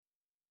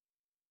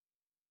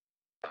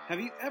Have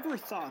you ever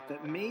thought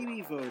that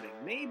maybe voting,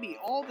 maybe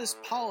all this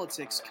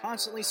politics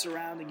constantly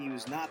surrounding you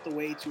is not the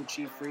way to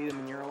achieve freedom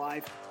in your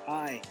life?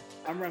 Hi,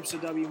 I'm Remso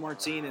W.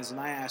 Martinez, and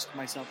I ask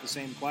myself the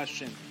same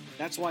question.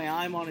 That's why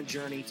I'm on a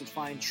journey to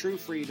find true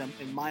freedom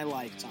in my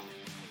lifetime.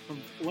 From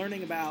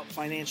learning about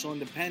financial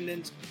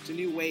independence, to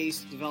new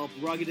ways to develop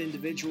rugged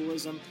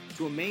individualism,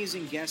 to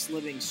amazing guests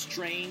living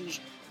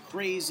strange,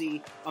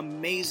 crazy,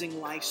 amazing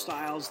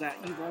lifestyles that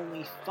you've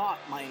only thought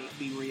might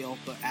be real,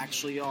 but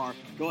actually are.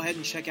 Go ahead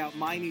and check out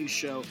my new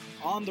show,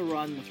 On the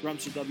Run with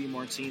Remso W.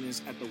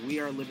 Martinez at the We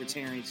Are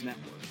Libertarians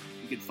Network.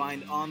 You can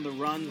find On the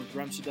Run with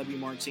Remso W.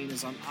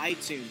 Martinez on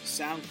iTunes,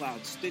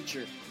 SoundCloud,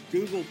 Stitcher,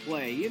 Google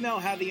Play. You know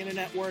how the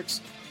internet works.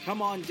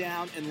 Come on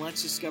down and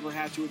let's discover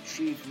how to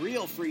achieve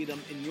real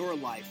freedom in your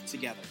life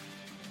together.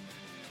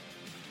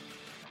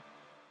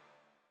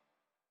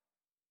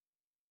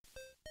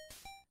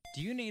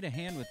 Do you need a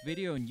hand with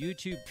video and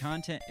YouTube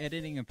content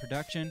editing and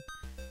production?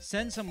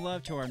 Send some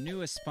love to our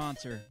newest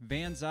sponsor,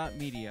 Vanzot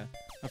Media,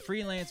 a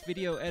freelance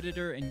video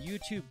editor and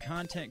YouTube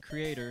content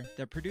creator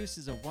that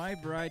produces a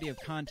wide variety of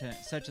content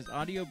such as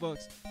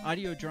audiobooks,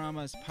 audio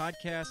dramas,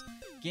 podcasts,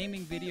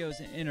 gaming videos,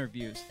 and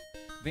interviews.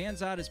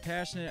 Vanzot is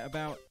passionate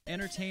about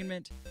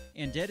entertainment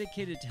and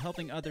dedicated to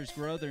helping others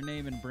grow their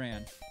name and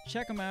brand.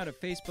 Check them out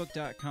at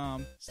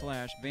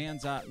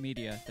facebook.com/Vanzot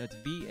Media. That's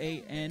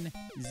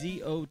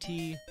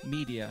VANZOT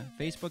Media.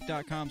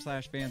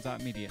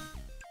 Facebook.com/Vanzot Media.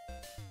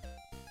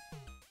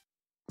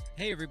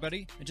 Hey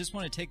everybody, I just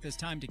want to take this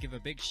time to give a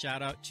big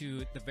shout out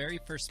to the very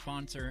first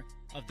sponsor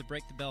of the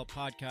Break the Bell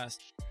podcast.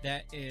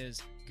 That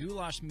is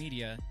Goulash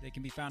Media. They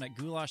can be found at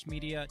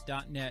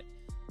goulashmedia.net.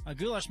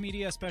 Goulash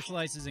Media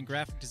specializes in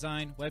graphic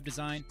design, web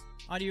design,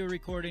 audio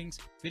recordings,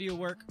 video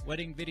work,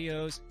 wedding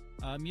videos,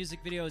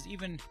 music videos,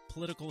 even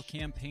political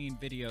campaign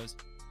videos.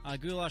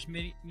 Goulash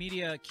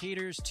Media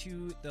caters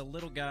to the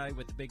little guy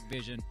with the big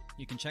vision.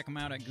 You can check them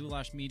out at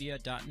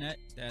goulashmedia.net.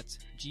 That's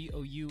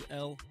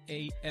GOULASH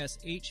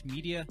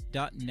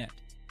media.net.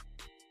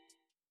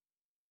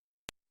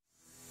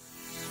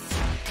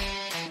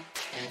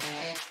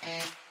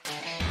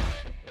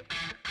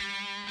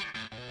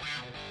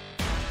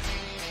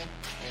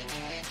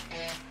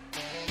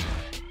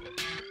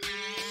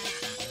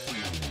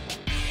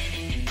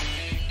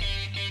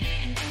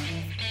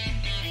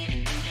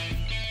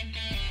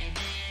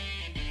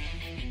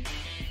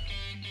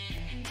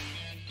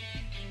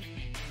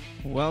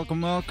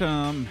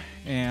 Welcome,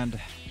 and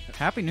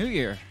Happy New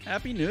Year.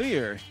 Happy New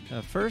Year.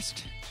 The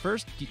first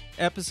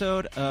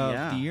episode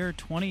of the year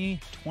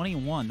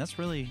 2021. That's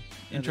really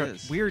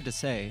weird to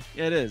say.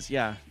 It is,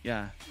 yeah.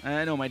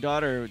 I know my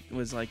daughter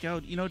was like,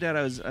 "Oh, you know, Dad,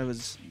 I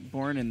was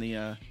born in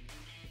the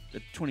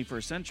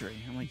 21st century."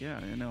 I'm like, "Yeah,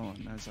 I know."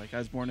 And I was like, "I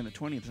was born in the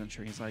 20th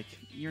century." He's like,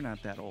 "You're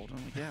not that old."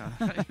 I'm like, "Yeah,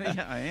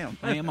 yeah, I am.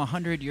 I am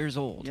 100 years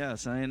old."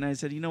 Yes, and I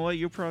said, "You know what?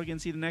 You're probably gonna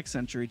see the next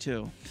century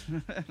too."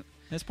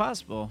 It's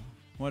possible.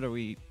 What are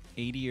we,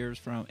 80 years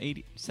from,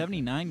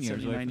 79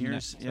 years away from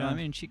years, next. So, I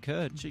mean, she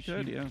could. She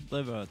could, yeah.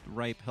 Live a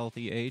ripe,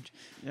 healthy age,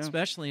 yeah.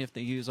 Especially if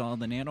they use all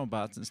the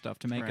nanobots and stuff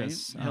to make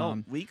us...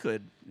 Hell, we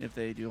could if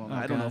they do all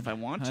that. I don't know if I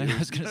want to. I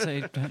was going to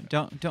say,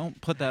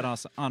 don't put that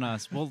on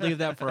us. We'll leave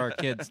that for our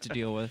kids to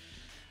deal with.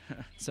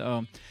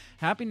 So,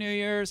 Happy New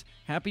Year's,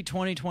 Happy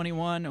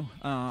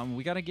 2021.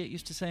 We got to get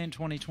used to saying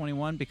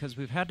 2021 because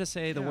we've had to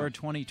say the word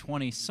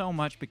 2020 so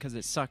much because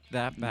it sucked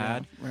that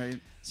bad. Yeah, right.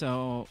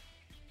 So...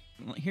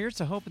 here's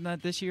to hoping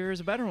that this year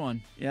is a better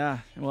one. Yeah.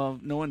 Well,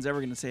 no one's ever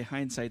going to say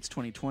hindsight's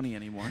 2020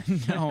 anymore.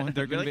 No,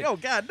 they're going to be like, "Oh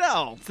God,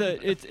 no!"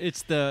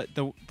 It's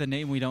the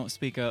name we don't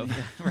speak of.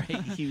 Yeah,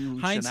 right. You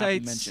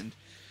Hindsight's mentioned.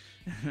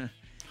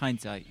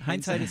 Hindsight.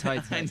 Hindsight is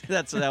hindsight.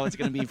 That's how it's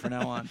going to be from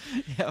now on.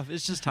 Yeah,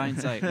 it's just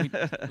hindsight.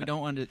 We don't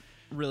want to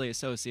really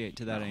associate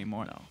to that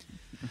anymore. No.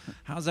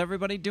 How's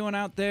everybody doing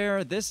out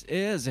there? This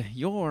is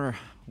your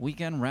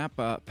weekend wrap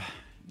up,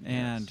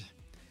 and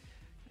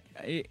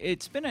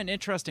it's been an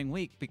interesting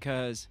week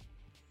because,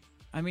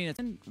 I mean, it's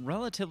been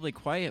relatively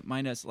quiet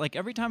minus, like,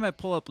 every time I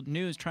pull up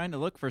news trying to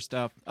look for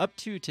stuff, up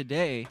to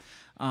today,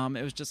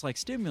 it was just like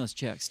stimulus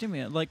check.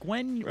 Like,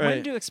 when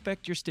do you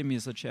expect your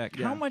stimulus check?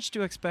 Yeah. How much do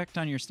you expect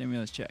on your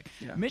stimulus check?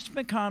 Yeah. Mitch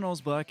McConnell's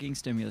blocking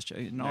stimulus check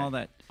and all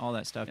that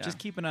stuff. Yeah. Just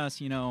keeping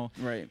us,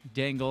 right.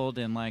 dangled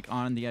and, like,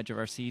 on the edge of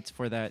our seats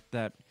for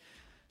that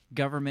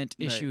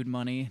government-issued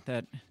money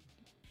that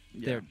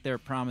they're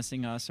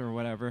promising us or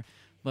whatever.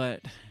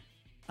 But...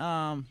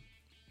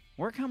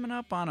 we're coming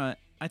up on I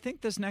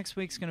think this next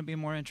week's going to be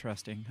more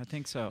interesting. I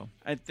think so.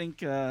 I think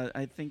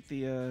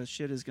the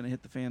shit is going to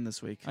hit the fan this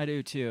week. I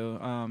do too.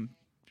 And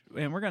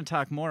we're going to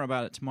talk more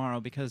about it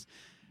tomorrow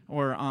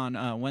or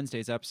on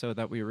Wednesday's episode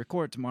that we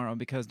record tomorrow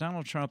because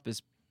Donald Trump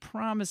is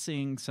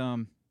promising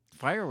some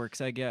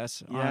fireworks, I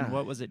guess, on,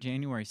 what was it,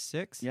 January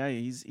 6th? Yeah,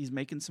 he's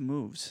making some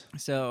moves.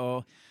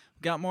 So,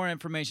 got more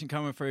information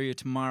coming for you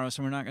tomorrow,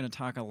 so we're not going to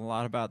talk a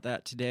lot about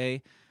that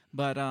today.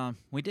 But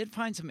we did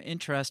find some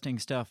interesting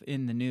stuff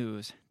in the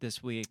news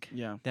this week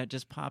that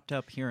just popped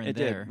up here and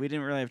there. Did. We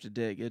didn't really have to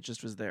dig. It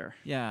just was there.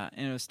 Yeah,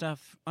 and it was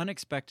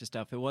unexpected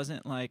stuff. It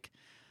wasn't like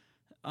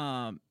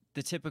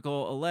the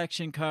typical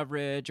election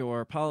coverage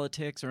or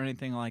politics or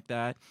anything like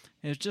that.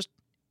 It's just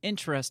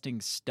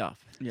interesting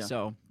stuff. Yeah.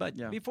 So, but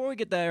Yeah. before we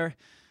get there,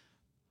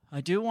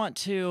 I do want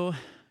to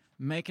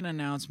make an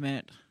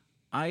announcement.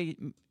 I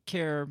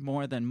care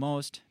more than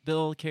most.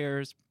 Bill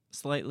cares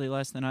slightly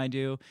less than I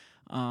do.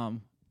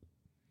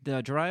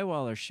 The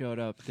drywaller showed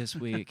up this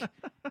week,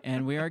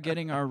 and we are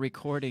getting our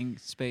recording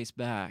space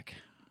back.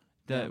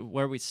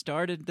 Where we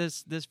started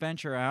this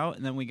venture out,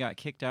 and then we got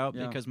kicked out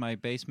because my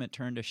basement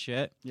turned to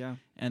shit. Yeah.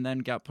 And then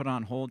got put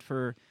on hold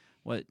for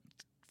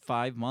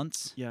 5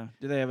 months. Yeah.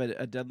 Do they have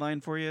a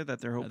deadline for you that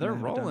they're hoping? They're to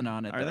have it rolling done?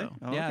 on it Are though.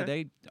 They? Oh, yeah, okay.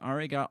 they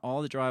already got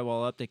all the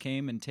drywall up. They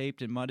came and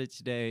taped and mudded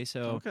today.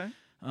 So Okay.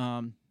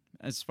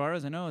 as far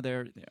as I know,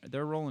 they're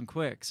rolling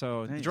quick.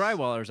 So Nice. the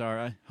drywallers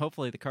are.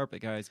 Hopefully the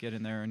carpet guys get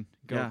in there and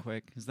go Yeah.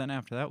 quick, because then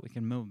after that we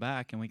can move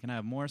back and we can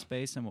have more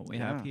space than what we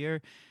have Yeah.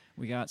 here.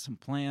 We got some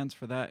plans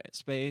for that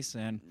space,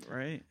 and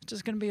Right. it's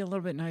just going to be a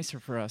little bit nicer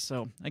for us.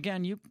 So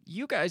again,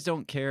 you guys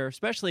don't care,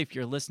 especially if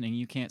you're listening.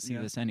 You can't see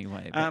Yeah. this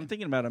anyway. But I'm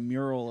thinking about a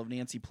mural of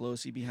Nancy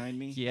Pelosi behind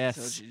me. Yes.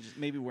 So she's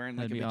maybe wearing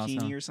like That'd a be bikini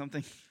awesome. or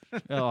something.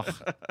 oh,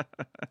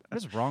 what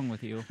is wrong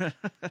with you?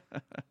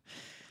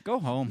 Go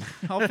home.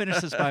 I'll finish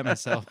this by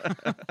myself.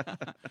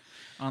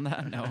 On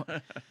that note.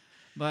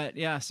 But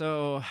yeah,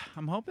 so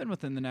I'm hoping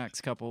within the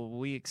next couple of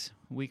week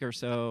or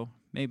so,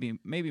 maybe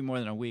more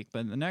than a week, but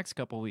in the next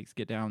couple of weeks,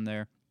 get down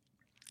there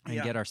and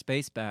Yeah. get our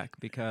space back,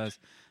 because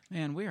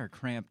man, we are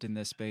cramped in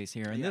this space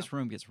here, and Yeah. this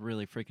room gets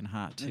really freaking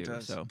hot too. It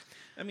does. So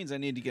That means I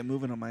need to get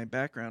moving on my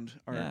background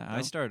art. yeah, I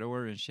though. started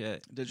ordering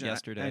shit Did you?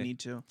 yesterday. I need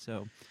to.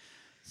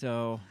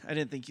 So I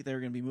didn't think they were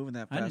going to be moving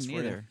that I fast. didn't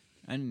either.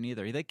 I didn't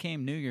either. They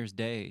came New Year's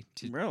Day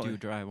to Really? do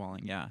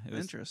drywalling. Yeah, it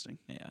was Interesting.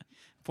 Yeah.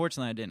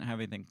 Fortunately, I didn't have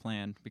anything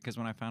planned, because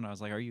when I found out, I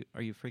was like, are you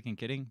freaking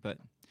kidding? But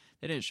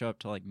they didn't show up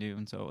till like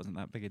noon, so it wasn't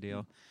that big a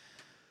deal.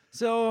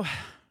 So,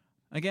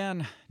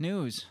 again,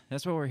 news.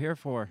 That's what we're here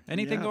for.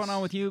 Anything Yes. going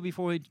on with you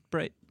before we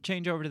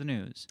change over to the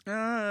news?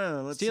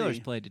 Let's Steelers see.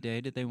 played today.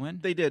 Did they win?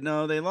 They did.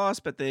 No, they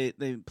lost, but they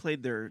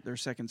played their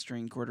second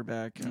string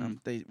quarterback.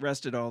 They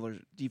rested all their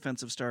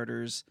defensive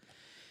starters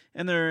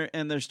and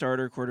their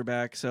starter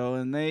quarterback.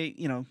 So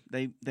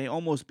they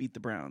almost beat the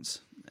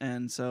Browns,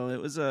 and so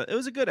it was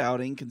a good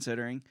outing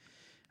considering.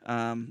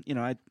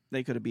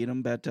 They could have beat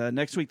them, but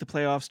next week the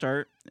playoffs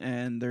start,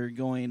 and they're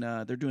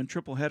doing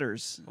triple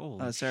headers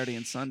Holy Saturday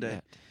and Sunday.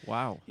 shit.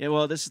 Wow. Yeah,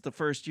 well, this is the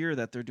first year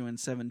that they're doing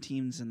 7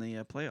 teams in the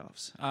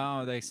playoffs.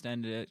 Oh, they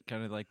extended it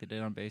kind of like they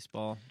did on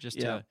baseball, just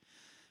Yeah. to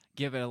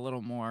give it a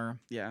little more,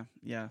 Yeah,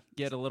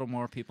 get a little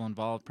more people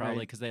involved, probably,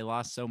 Right. because they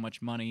lost so much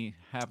money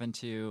having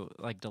to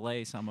like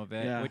delay some of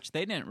it, Yeah. which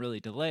they didn't really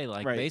delay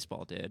like Right.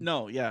 baseball did.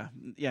 No, yeah.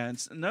 And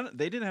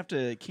they didn't have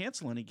to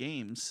cancel any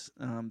games.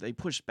 They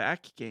pushed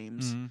back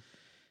games. Mhm.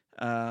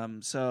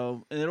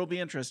 So it'll be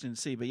interesting to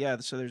see. But yeah,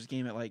 so there's a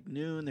game at like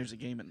noon, there's a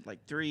game at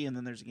like 3, and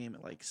then there's a game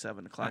at like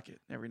 7 o'clock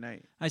every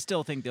night. I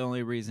still think the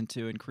only reason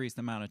to increase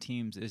the amount of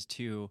teams is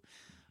to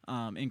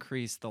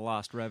increase the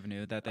lost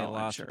revenue that they Oh, I'm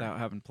lost sure. without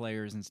having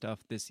players and stuff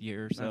this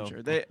year. So I'm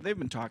sure they've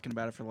been talking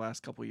about it for the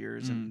last couple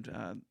years, and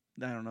I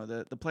don't know,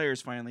 the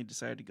players finally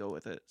decided to go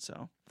with it.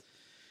 So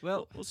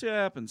well, we'll see what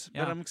happens.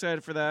 Yeah. But I'm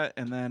excited for that.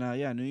 And then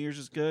New Year's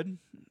is good.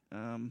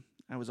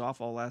 I was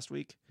off all last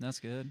week. that's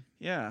good.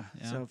 Yeah,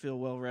 Yeah. so I feel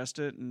well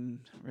rested and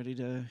ready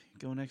to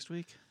go next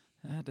week.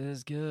 That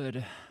is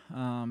good.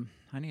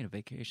 I need a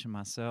vacation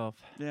myself.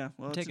 Yeah,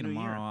 well, I'm it's taking a new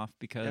tomorrow year. off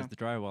because Yeah. the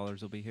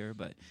drywallers will be here,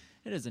 but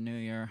it is a new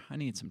year. I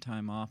need some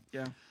time off.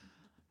 Yeah.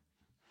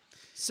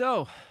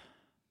 So,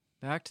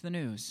 back to the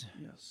news.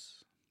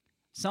 Yes.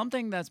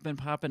 Something that's been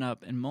popping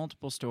up in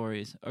multiple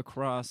stories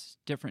across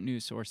different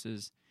news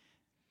sources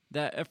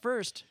that at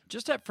first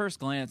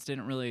glance,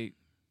 didn't really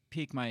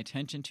pique my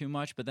attention too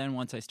much. But then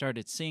once I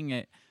started seeing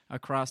it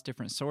across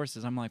different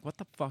sources, I'm like, what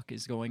the fuck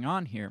is going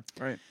on here?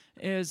 Right.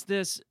 Is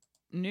this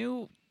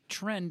new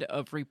trend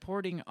of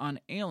reporting on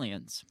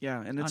aliens,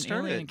 Yeah, and it on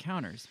started. alien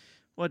encounters?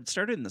 Well, it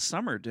started in the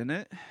summer, didn't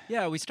it?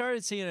 Yeah, we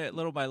started seeing it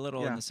little by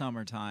little in Yeah. the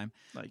summertime.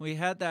 Like- We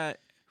had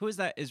that. Who is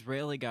that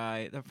Israeli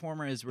guy, the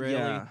former Israeli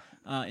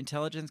Yeah.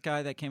 intelligence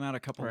guy that came out a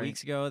couple Right.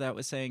 weeks ago that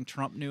was saying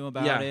Trump knew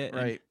about Yeah, it?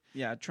 right.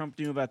 Yeah, Trump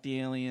knew about the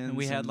aliens. And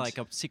we had like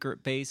a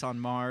secret base on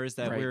Mars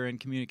that Right. we were in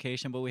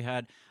communication, but we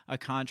had a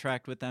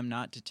contract with them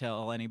not to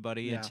tell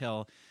anybody Yeah.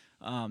 until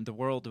the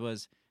world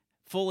was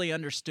fully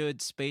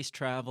understood space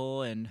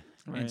travel and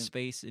Right.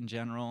 space in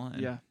general.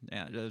 And Yeah.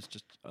 it was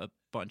just a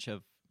bunch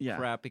of Yeah.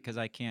 crap because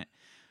I can't.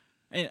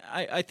 And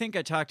I think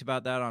I talked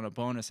about that on a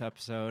bonus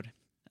episode.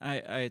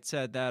 I had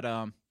said that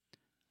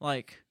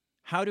like,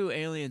 how do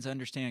aliens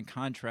understand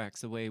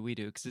contracts the way we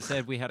do? Because it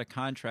said we had a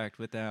contract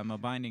with them, a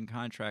binding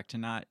contract to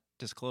not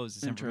disclose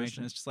this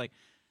information. Interesting. It's just like,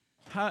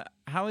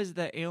 how is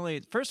the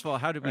alien? First of all,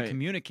 how did we Right.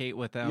 communicate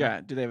with them?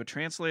 Yeah, do they have a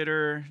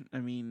translator? I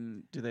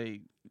mean, do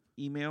they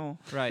email?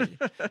 Right.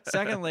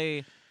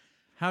 Secondly,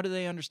 how do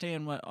they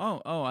understand what?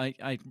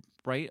 I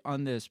write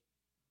on this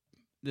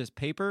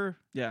paper,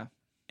 Yeah.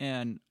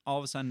 and all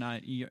of a sudden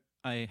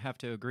I have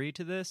to agree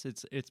to this.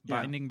 It's Yeah.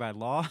 binding by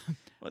law.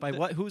 Well, By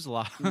what? Whose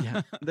law?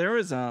 yeah. There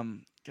was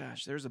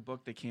there's a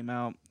book that came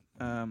out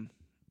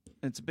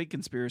It's a big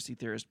conspiracy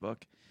theorist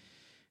book.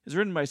 It was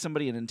written by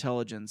somebody in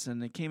intelligence,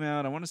 and it came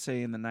out, I want to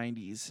say, in the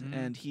 90s.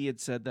 And he had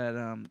said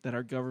that that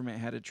our government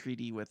had a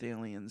treaty with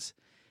aliens,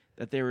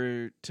 that they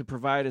were to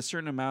provide a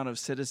certain amount of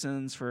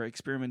citizens for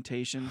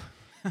experimentation.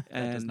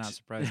 That does not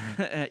surprise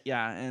me.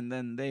 Yeah, and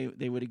then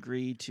they would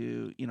agree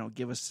to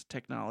give us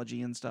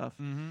technology and stuff.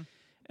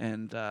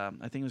 And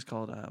I think it was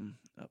called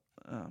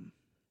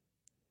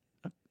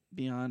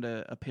Beyond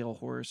a Pale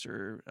Horse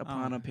or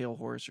Upon a Pale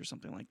Horse or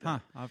something like that. Huh.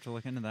 I'll have to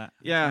look into that.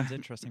 Yeah. Sounds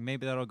interesting.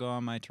 Maybe that'll go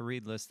on my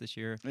to-read list this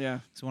year. Yeah.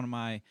 It's one of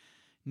my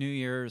New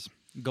Year's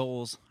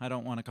goals. I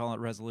don't want to call it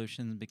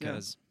resolutions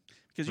because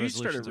you started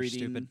resolutions are reading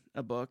stupid.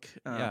 a book,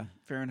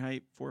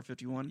 Fahrenheit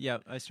 451. Yeah,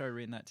 I started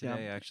reading that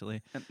today,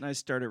 actually. And I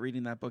started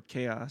reading that book,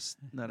 Chaos,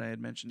 that I had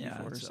mentioned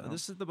before. So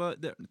this is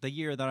the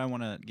year that I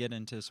want to get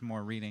into some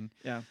more reading.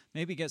 Yeah.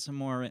 Maybe get some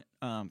more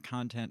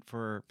content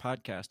for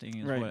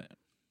podcasting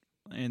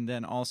and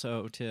then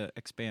also to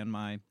expand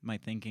my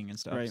thinking and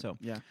stuff. Right. So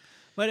yeah.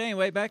 But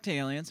anyway, back to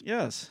aliens.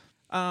 Yes.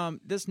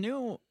 This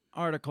new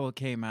article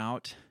came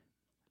out.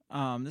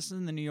 This is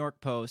in the New York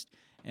Post,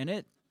 and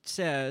it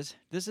says,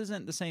 this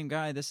isn't the same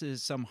guy, this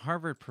is some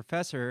Harvard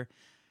professor,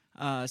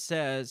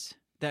 says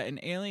that an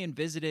alien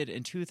visited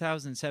in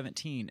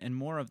 2017, and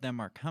more of them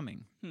are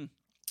coming. You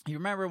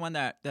remember when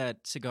that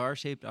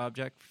cigar-shaped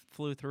object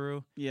flew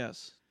through?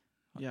 Yes.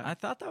 Yeah. I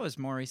thought that was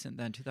more recent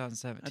than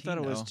 2017. I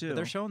thought it was too. But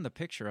they're showing the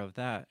picture of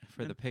that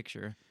for the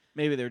picture.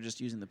 Maybe they're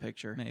just using the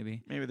picture.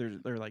 Maybe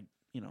they're like,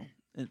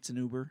 it's an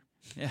Uber.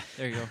 Yeah,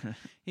 there you go.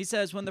 He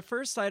says, when the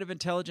first sight of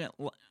intelligent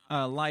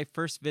life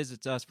first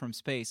visits us from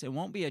space, it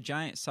won't be a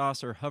giant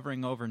saucer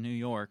hovering over New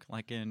York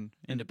like in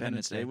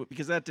Independence Day.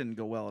 Because that didn't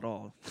go well at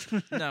all.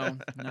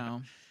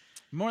 No.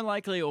 More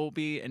likely, it will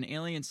be an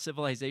alien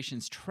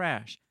civilization's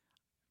trash.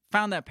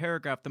 Found that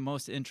paragraph the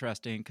most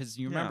interesting because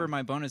you remember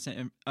my bonus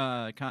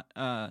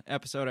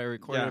episode I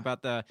recorded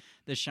about the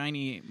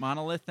shiny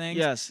monolith thing?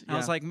 Yes. I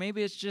was like,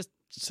 maybe it's just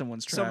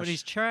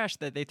somebody's trash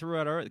that they threw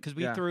at Earth because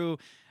we threw...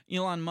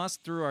 Elon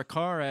Musk threw our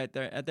car at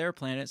their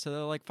planet, so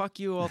they're like, "Fuck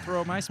you! I'll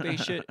throw my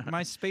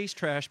space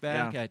trash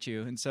back at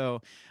you." And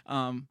so,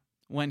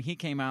 when he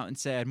came out and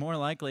said, "More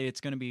likely,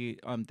 it's going to be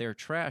their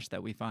trash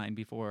that we find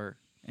before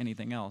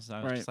anything else,"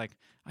 I was just like,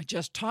 "I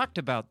just talked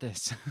about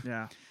this."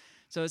 Yeah.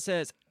 So it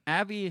says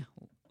Avi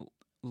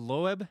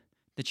Loeb,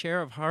 the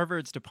chair of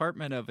Harvard's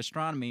Department of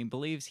Astronomy,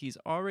 believes he's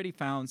already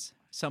found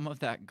some of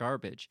that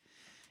garbage.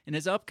 In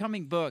his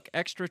upcoming book,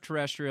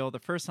 Extraterrestrial: The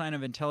First Sign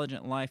of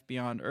Intelligent Life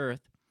Beyond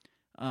Earth,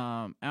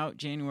 out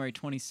January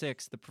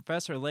 26th, the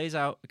professor lays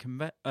out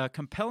a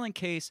compelling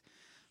case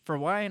for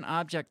why an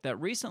object that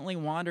recently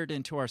wandered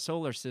into our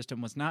solar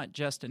system was not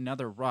just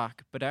another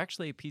rock, but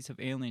actually a piece of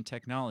alien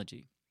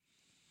technology.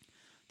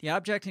 The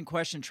object in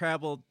question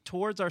traveled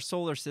towards our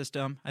solar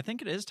system. I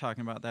think it is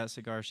talking about that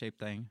cigar-shaped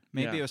thing.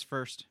 Maybe it was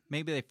first.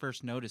 Maybe they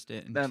first noticed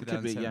it in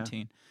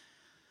 2017.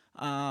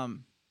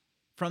 From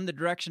the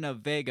direction of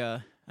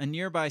Vega, a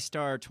nearby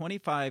star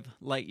 25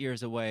 light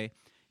years away,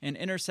 and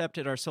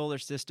intercepted our solar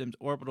system's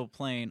orbital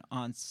plane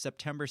on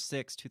September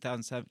 6,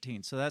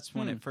 2017. So that's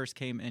when it first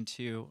came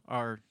into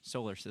our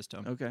solar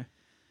system. Okay.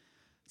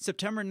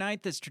 September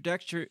 9th, its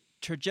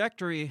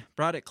trajectory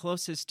brought it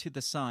closest to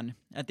the sun.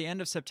 At the end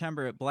of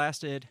September, it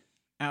blasted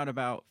out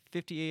about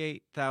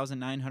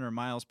 58,900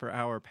 miles per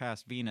hour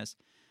past Venus,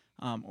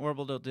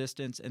 orbital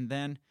distance, and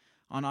then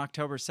on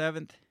October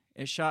 7th,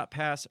 it shot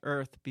past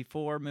Earth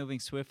before moving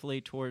swiftly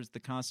towards the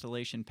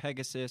constellation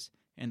Pegasus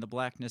and the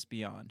blackness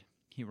beyond.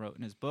 He wrote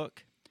in his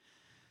book.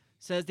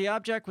 Says the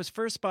object was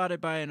first spotted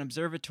by an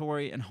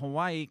observatory in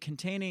Hawaii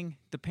containing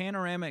the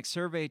Panoramic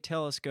Survey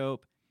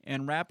Telescope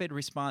and Rapid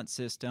Response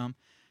System,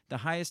 the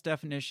highest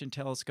definition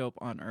telescope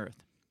on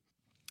Earth.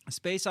 A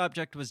space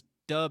object was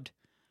dubbed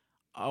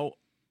Oumuamua.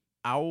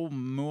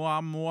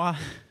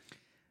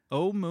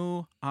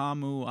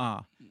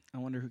 Oumuamua. I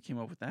wonder who came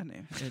up with that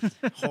name. It's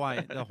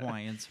the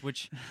Hawaiians,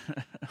 which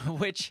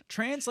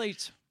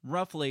translates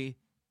roughly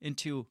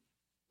into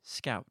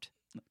scout.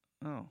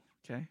 Oh,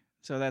 okay.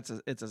 So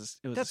it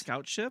was a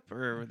scout ship,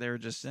 or they were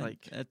just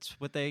that's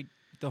what the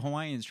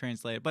Hawaiians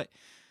translated. But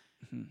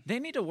they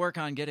need to work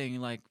on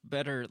getting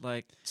better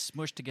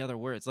smushed together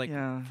words.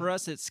 For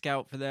us, it's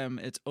scout. For them,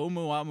 it's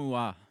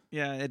Oumuamua.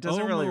 Yeah, it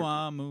doesn't really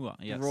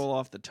yes. roll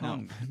off the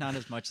tongue. No, not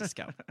as much as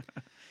scout.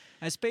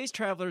 As space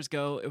travelers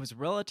go, it was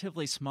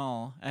relatively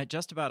small, at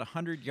just about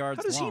 100 yards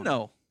long. How does he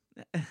know?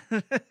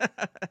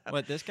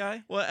 What, this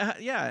guy? Well,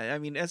 yeah. I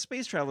mean, as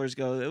space travelers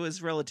go, it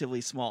was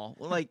relatively small.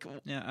 I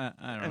don't know.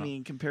 I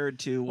mean, compared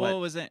to what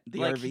was it? The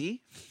RV?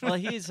 Well,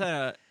 he's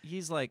the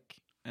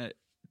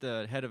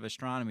head of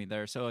astronomy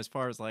there. So as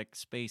far as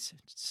space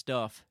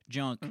stuff,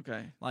 junk,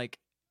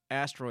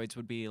 asteroids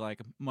would be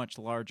much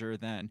larger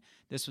than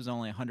this. Was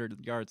only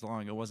 100 yards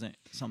long. It wasn't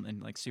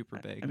something super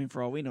big. I mean,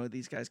 for all we know,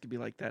 these guys could be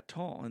that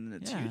tall, and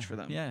it's huge for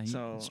them. Yeah,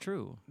 so it's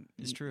true.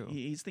 It's true.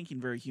 He's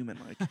thinking very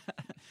human-like.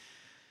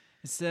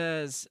 It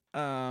says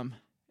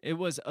it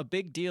was a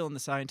big deal in the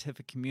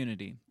scientific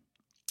community.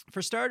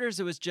 For starters,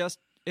 it was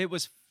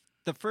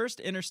the first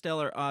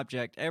interstellar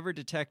object ever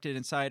detected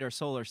inside our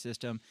solar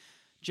system.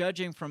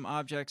 Judging from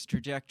object's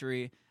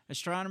trajectory,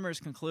 astronomers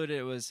concluded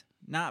it was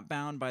not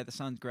bound by the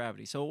sun's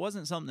gravity. So it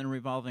wasn't something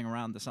revolving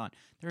around the sun.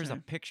 There's a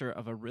picture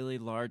of a really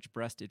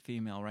large-breasted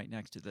female right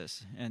next to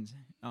this, and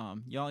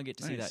y'all get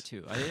to see that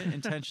too. I didn't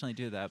intentionally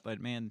do that,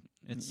 but man,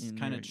 it's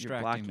kind of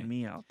distracting You're blocking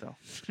me out, though.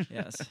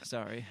 Yes,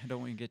 sorry. I don't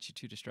want to get you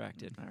too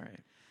distracted. All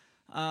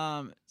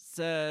right.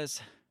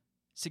 Says,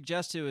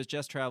 suggested it was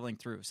just traveling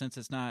through. Since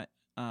it's not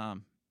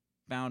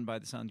bound by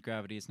the sun's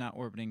gravity, it's not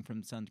orbiting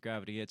from the sun's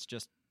gravity, it's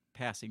just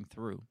passing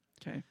through.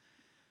 Okay.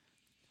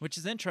 Which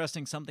is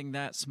interesting, something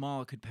that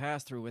small could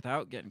pass through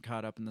without getting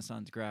caught up in the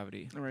sun's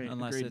gravity. Right,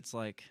 unless agreed. it's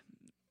like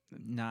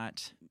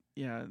not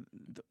the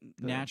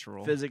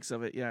natural. Physics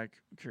of it,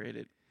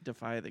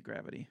 defy the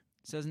gravity.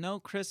 It says no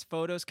crisp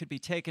photos could be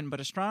taken, but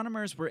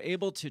astronomers were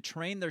able to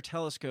train their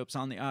telescopes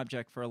on the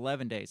object for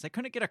 11 days. They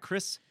couldn't get a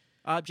crisp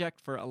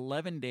object for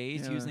 11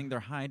 days using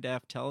their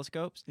high-def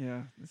telescopes.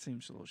 Yeah, that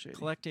seems a little shady.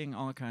 Collecting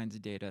all kinds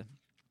of data.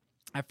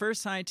 At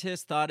first,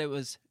 scientists thought it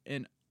was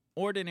an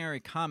ordinary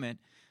comet,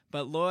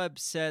 but Loeb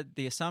said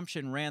the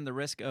assumption ran the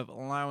risk of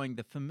allowing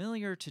the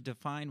familiar to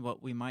define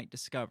what we might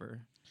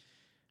discover.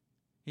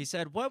 He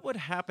said, what would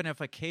happen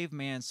if a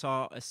caveman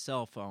saw a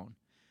cell phone?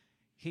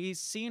 He's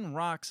seen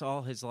rocks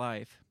all his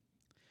life,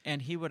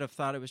 and he would have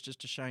thought it was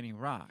just a shiny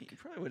rock. You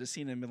probably would have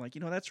seen it and been like,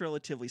 that's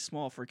relatively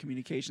small for a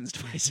communications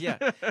device. Yeah.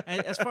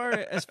 And as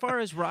far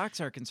as rocks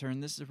are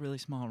concerned, this is a really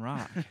small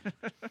rock.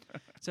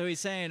 So he's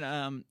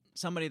saying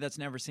somebody that's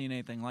never seen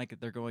anything like it,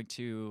 they're going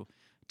to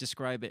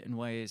describe it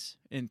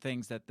in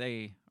things that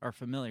they are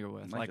familiar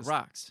with, like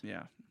rocks.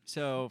 Yeah.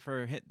 So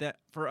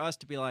for us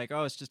to be like,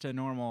 oh, it's just a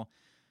normal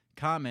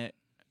comet,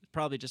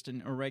 probably just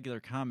an irregular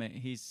comet,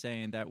 he's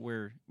saying that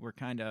we're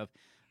kind of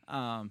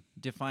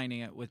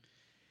defining it with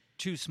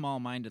too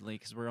small-mindedly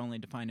because we're only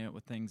defining it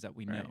with things that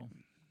we know.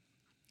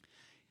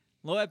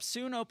 Loeb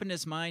soon opened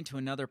his mind to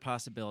another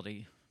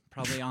possibility,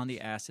 probably on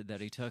the acid that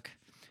he took.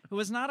 It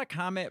was not a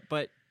comet,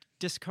 but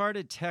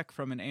discarded tech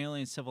from an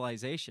alien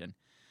civilization.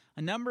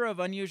 A number of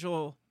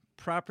unusual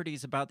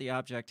properties about the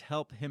object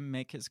help him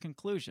make his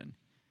conclusion.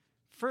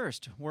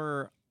 First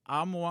were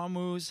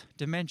Oumuamoo's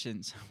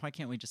dimensions. Why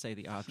can't we just say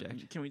the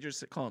object? Can we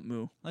just call it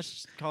Moo? Let's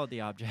just call it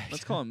the object.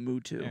 Let's call it Moo,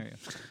 too. There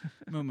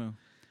you go. Moo.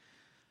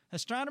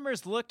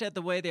 Astronomers looked at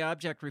the way the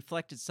object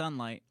reflected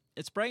sunlight.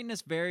 Its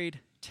brightness varied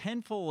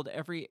tenfold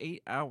every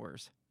 8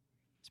 hours.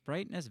 Its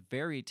brightness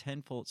varied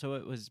tenfold, so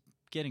it was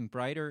getting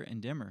brighter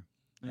and dimmer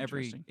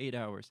every 8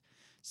 hours,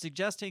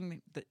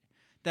 suggesting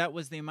that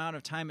was the amount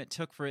of time it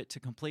took for it to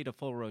complete a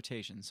full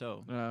rotation,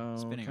 so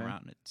spinning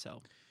around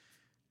itself.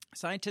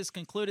 Scientists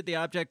concluded the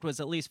object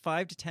was at least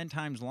 5 to 10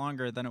 times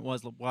longer than it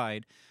was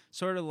wide,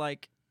 sort of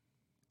like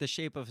the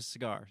shape of a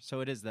cigar.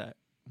 So it is that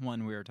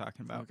one we were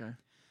talking about. Okay.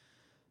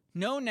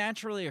 No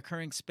naturally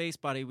occurring space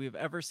body we've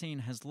ever seen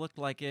has looked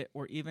like it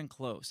or even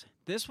close.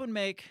 This would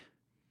make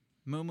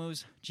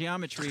Oumuamoo's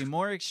geometry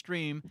more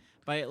extreme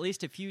by at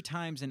least a few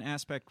times in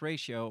aspect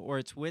ratio, or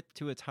its width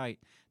to its height,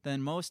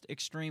 than most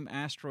extreme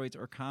asteroids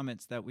or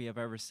comets that we have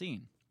ever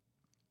seen.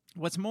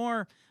 What's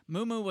more,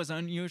 Oumuamoo was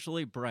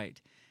unusually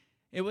bright.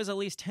 It was at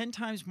least 10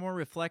 times more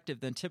reflective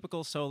than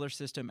typical solar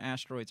system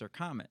asteroids or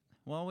comet.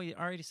 Well, we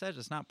already said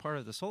it's not part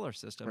of the solar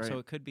system, so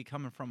it could be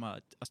coming from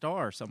a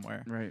star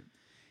somewhere. Right.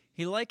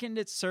 He likened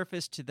its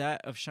surface to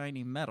that of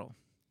shiny metal.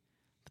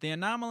 But the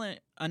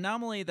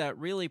anomaly that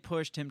really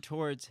pushed him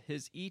towards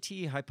his ET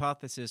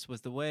hypothesis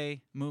was the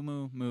way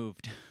Oumuamoo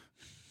moved.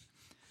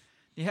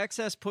 The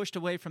excess pushed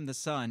away from the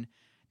sun.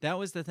 That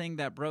was the thing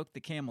that broke the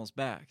camel's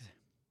back.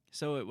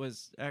 So it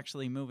was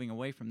actually moving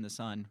away from the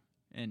sun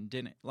and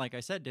didn't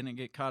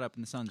get caught up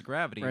in the sun's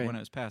gravity when it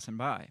was passing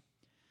by.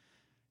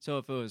 So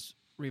if it was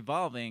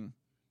revolving,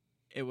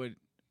 it would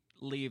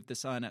leave the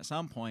sun at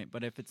some point,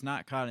 but if it's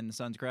not caught in the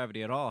sun's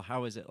gravity at all,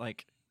 how is it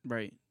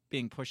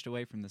being pushed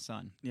away from the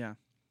sun? Yeah.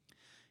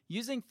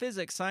 Using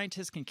physics,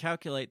 scientists can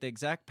calculate the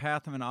exact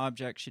path of an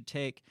object should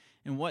take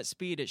and what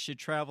speed it should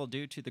travel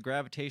due to the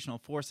gravitational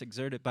force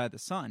exerted by the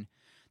sun.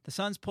 The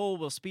sun's pull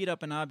will speed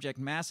up an object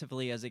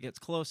massively as it gets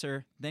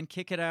closer, then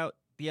kick it out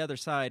the other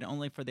side,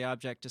 only for the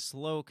object to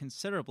slow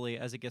considerably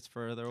as it gets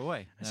further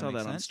away. I saw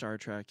that on Star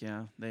Trek,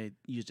 yeah. They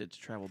used it to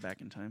travel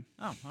back in time.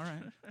 Oh, all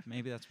right.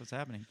 Maybe that's what's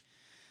happening.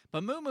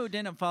 But Oumuamoo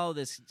didn't follow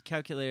this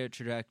calculated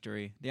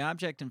trajectory. The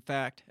object, in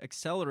fact,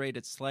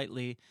 accelerated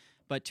slightly,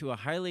 but to a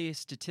highly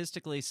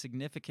statistically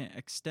significant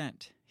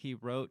extent, he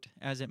wrote,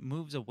 as it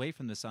moves away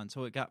from the sun.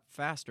 So it got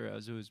faster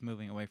as it was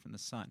moving away from the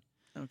sun.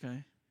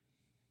 Okay.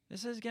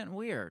 This is getting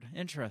weird.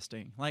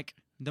 Interesting. Like,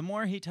 the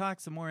more he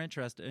talks, the more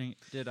interested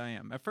I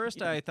am. At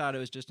first, I thought it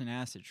was just an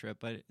acid trip,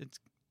 but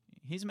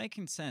he's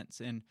making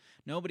sense, and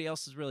nobody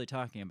else is really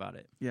talking about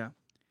it. Yeah.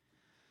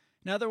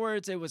 In other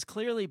words, it was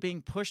clearly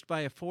being pushed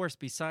by a force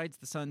besides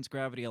the sun's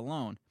gravity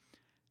alone.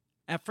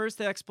 At first,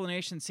 the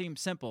explanation seemed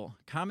simple.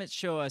 Comets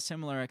show a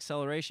similar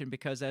acceleration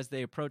because as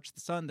they approach the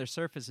sun, their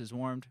surface is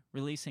warmed,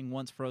 releasing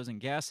once frozen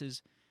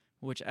gases,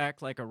 which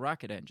act like a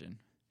rocket engine.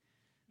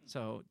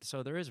 So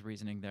there is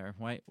reasoning there.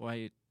 Why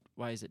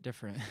why is it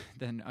different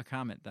than a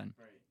comet then?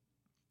 Right.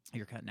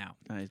 You're cutting out.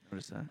 I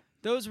noticed that.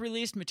 Those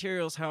released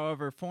materials,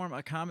 however, form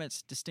a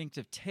comet's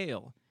distinctive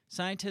tail.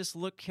 Scientists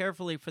looked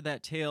carefully for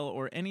that tail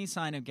or any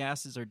sign of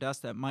gases or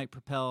dust that might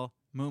propel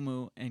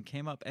Mumu and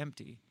came up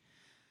empty.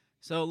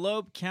 So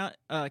Loeb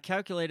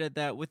calculated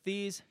that with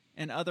these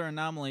and other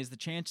anomalies, the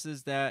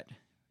chances that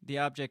the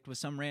object was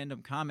some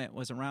random comet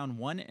was around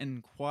 1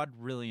 in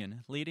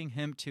quadrillion, leading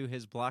him to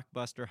his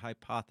blockbuster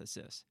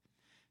hypothesis.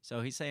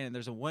 So he's saying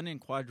there's a 1 in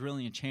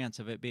quadrillion chance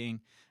of it being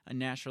a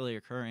naturally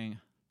occurring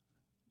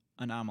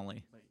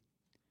anomaly.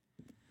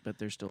 But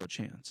there's still a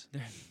chance.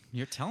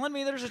 You're telling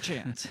me there's a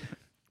chance.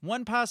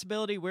 One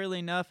possibility, weirdly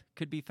enough,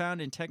 could be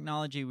found in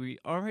technology we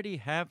already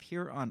have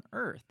here on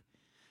Earth.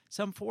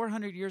 Some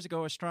 400 years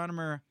ago,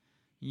 astronomer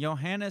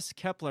Johannes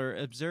Kepler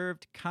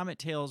observed comet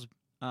tails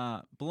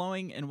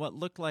blowing in what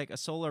looked like a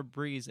solar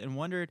breeze and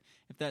wondered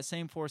if that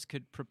same force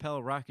could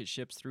propel rocket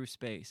ships through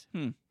space,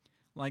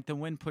 like the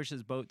wind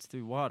pushes boats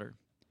through water.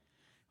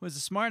 It was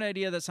a smart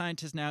idea that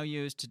scientists now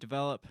use to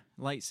develop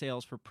light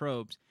sails for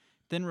probes.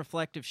 Then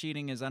reflective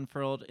sheeting is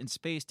unfurled in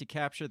space to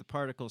capture the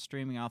particles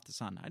streaming off the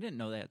sun. I didn't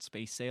know they had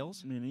space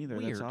sails. Me neither.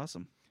 Weird. That's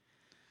awesome.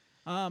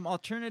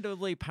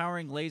 Alternatively,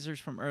 powering lasers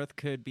from Earth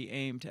could be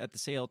aimed at the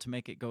sail to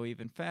make it go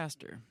even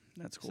faster.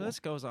 That's cool. So this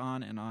goes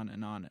on and on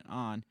and on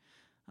and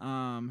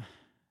on.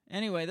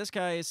 Anyway, this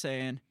guy is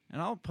saying,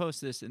 and I'll post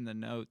this in the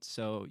notes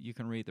so you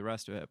can read the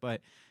rest of it,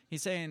 but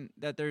he's saying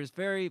that there's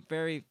very,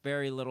 very,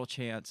 very little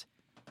chance.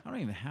 I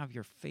don't even have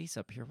your face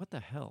up here. What the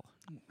hell?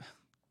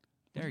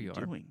 There you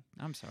are. Doing?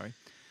 I'm sorry.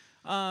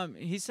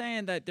 He's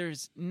saying that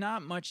there's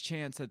not much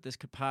chance that this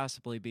could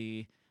possibly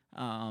be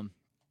a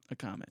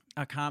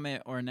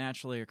comet or a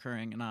naturally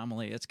occurring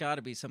anomaly. It's got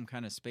to be some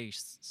kind of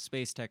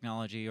space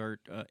technology or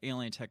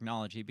alien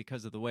technology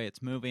because of the way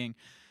it's moving,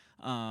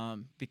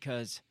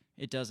 because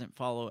it doesn't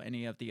follow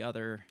any of the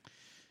other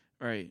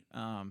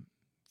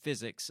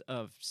physics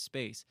of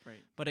space.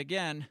 Right. But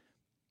again,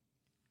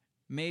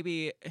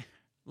 maybe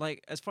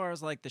like as far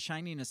as like the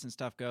shininess and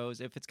stuff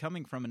goes, if it's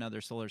coming from another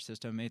solar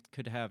system, it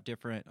could have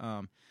different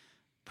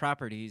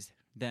properties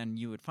than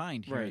you would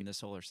find here in the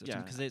solar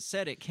system because it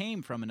said it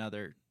came from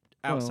another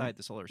outside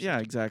the solar system. Yeah,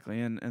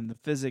 exactly. And the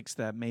physics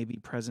that may be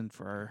present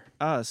for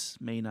us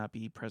may not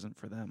be present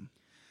for them.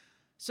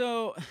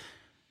 So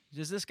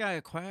is this guy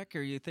a quack,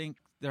 or you think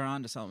they're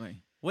onto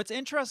something? What's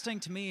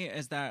interesting to me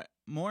is that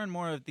more and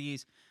more of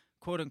these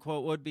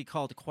quote-unquote would be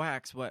called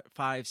quacks,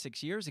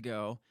 5-6 years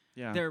ago,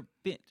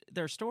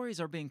 their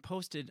stories are being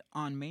posted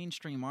on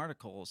mainstream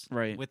articles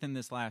within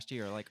this last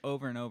year, like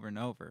over and over and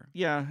over.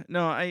 Yeah,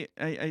 no, I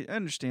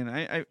understand.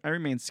 I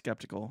remain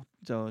skeptical,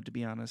 though, to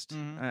be honest.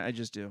 Mm-hmm. I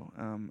just do.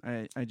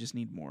 I just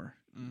need more.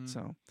 Mm-hmm.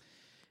 So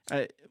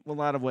a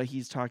lot of what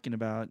he's talking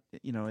about,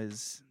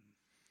 is,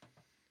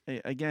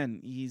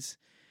 again, he's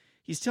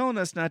telling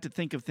us not to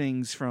think of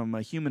things from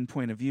a human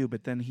point of view,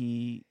 but then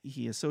he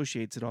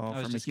associates it all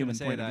from a human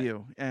point of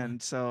view.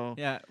 And so...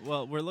 Yeah,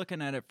 well, we're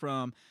looking at it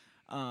from...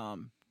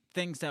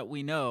 things that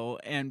we know,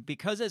 and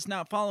because it's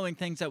not following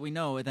things that we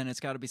know, then it's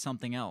got to be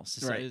something else.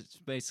 So it's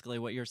basically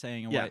what you're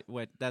saying, and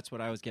what that's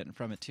what I was getting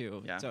from it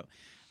too. Yeah. So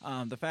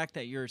the fact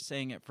that you're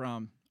saying it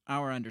from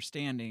our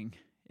understanding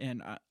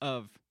and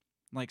of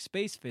like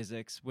space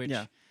physics, which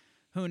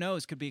who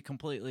knows could be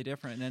completely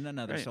different in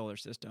another solar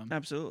system.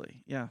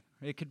 Absolutely, yeah.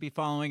 It could be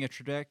following a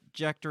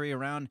trajectory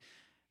around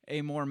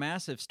a more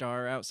massive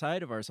star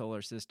outside of our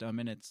solar system,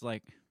 and it's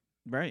like.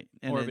 Right,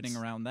 and orbiting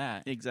around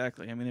that.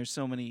 Exactly. I mean, there's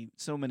so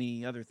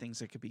many other things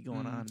that could be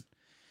going on.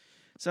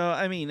 So,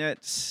 I mean,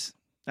 it's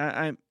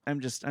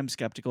I'm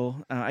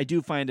skeptical. I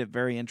do find it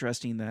very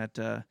interesting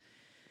that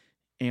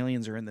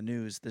aliens are in the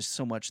news. There's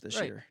so much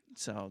this year.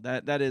 So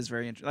that is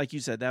very interesting. Like you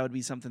said, that would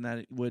be something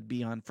that would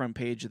be on front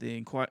page of the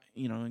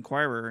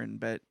Inquirer,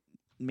 but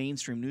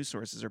mainstream news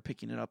sources are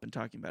picking it up and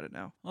talking about it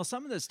now. Well,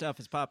 some of this stuff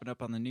is popping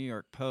up on the New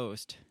York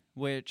Post,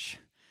 which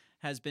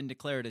has been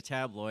declared a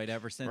tabloid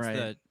ever since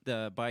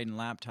the Biden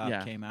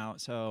laptop came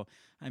out. So,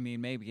 I mean,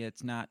 maybe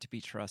it's not to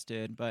be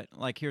trusted. But,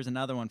 like, here's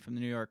another one from the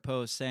New York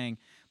Post saying,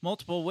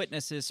 multiple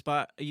witnesses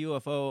spot a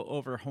UFO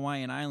over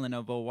Hawaiian island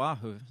of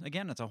Oahu.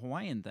 Again, it's a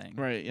Hawaiian thing.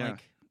 Right, yeah.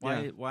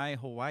 Like, why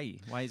Hawaii?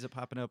 Why is it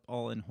popping up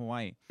all in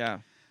Hawaii? Yeah.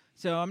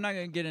 So I'm not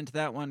going to get into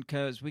that one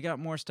because we got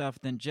more stuff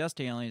than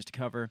just aliens to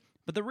cover.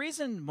 But the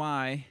reason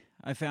why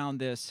I found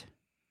this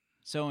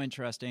so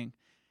interesting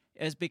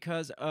is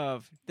because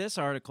of this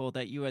article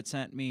that you had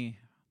sent me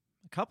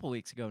a couple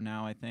weeks ago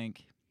now, I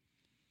think,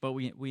 but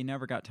we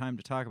never got time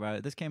to talk about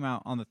it. This came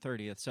out on the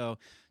 30th,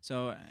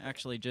 so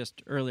actually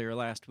just earlier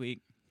last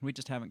week. We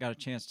just haven't got a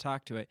chance to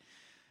talk to it.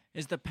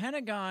 Is the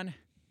Pentagon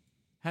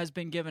has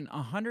been given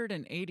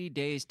 180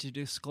 days to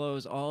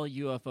disclose all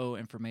UFO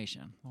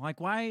information. Like,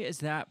 why is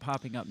that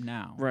popping up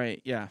now? Right,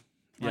 yeah.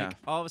 Like,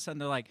 all of a sudden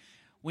they're like,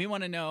 we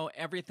want to know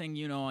everything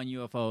you know on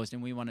UFOs,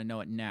 and we want to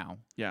know it now.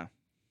 Yeah.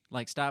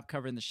 Like, stop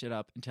covering the shit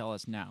up and tell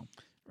us now.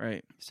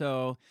 Right.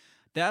 So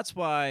that's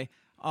why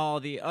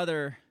all the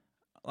other,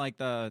 like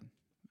the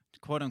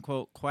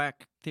quote-unquote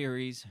quack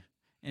theories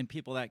and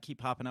people that keep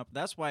popping up,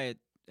 that's why it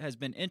has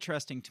been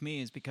interesting to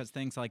me is because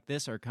things like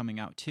this are coming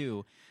out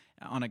too,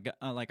 on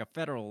like a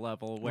federal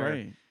level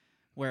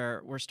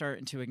where we're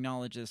starting to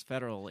acknowledge this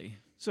federally.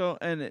 So,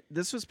 and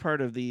this was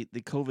part of the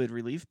COVID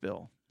relief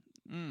bill.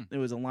 There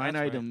was a line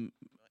item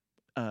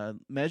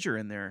measure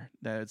in there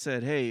that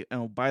said, "Hey,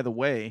 oh, by the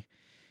way,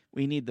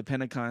 we need the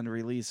Pentagon to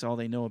release all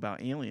they know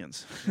about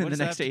aliens in the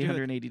next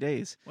 880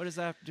 days." What does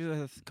that have to do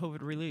with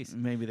COVID release?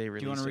 Maybe they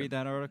released. Do you want to read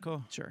that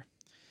article? Sure.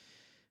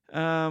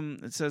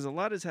 It says, a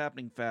lot is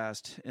happening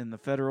fast in the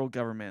federal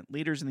government.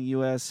 Leaders in the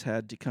U.S.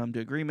 had to come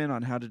to agreement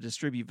on how to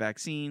distribute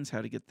vaccines,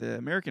 how to get the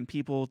American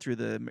people through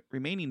the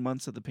remaining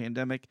months of the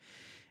pandemic,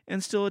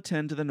 and still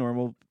attend to the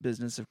normal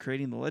business of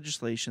creating the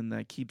legislation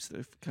that keeps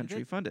the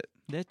country funded.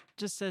 That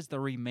just says the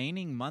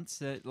remaining months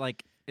that,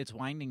 like, it's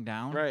winding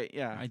down. Right,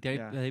 yeah.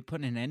 Are they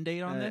putting an end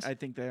date on this? I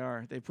think they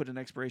are. They put an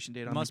expiration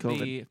date on Must the COVID.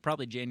 be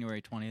probably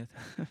January 20th.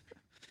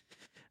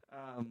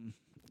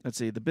 Let's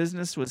see. The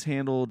business was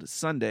handled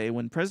Sunday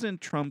when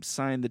President Trump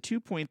signed the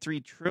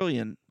 $2.3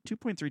 trillion,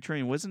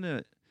 wasn't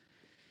it?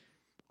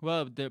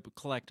 Well,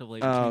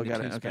 collectively between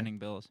the two spending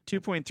bills.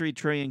 $2.3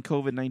 trillion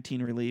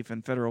COVID-19 relief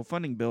and federal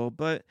funding bill,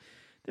 but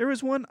there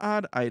was one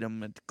odd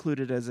item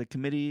included as a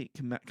committee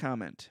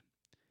comment.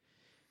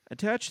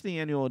 Attached to the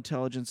Annual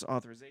Intelligence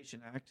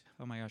Authorization Act.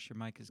 Oh my gosh, your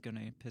mic is going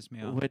to piss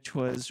me off. Which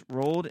was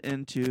rolled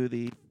into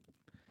the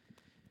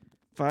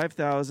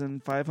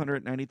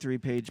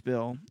 5,593-page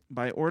bill.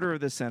 By order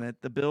of the Senate,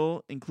 the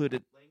bill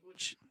included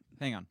language...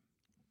 Hang on.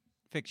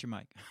 Fix your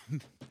mic.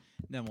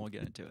 Then we'll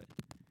get into it.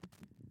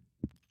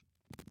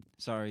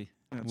 Sorry.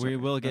 We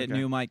will get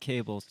new mic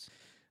cables.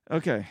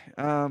 Okay.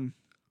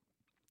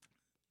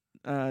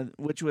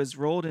 Which was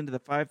rolled into the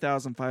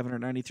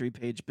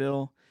 5,593-page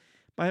bill.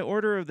 By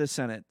order of the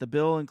Senate, the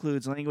bill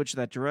includes language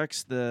that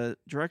directs the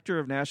Director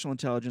of National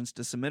Intelligence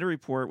to submit a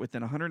report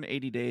within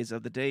 180 days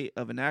of the date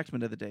of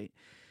enactment of the date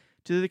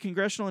to the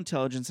Congressional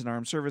Intelligence and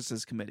Armed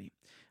Services Committee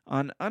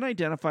on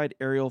unidentified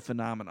aerial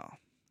phenomena.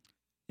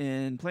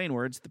 In plain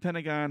words, the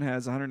Pentagon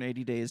has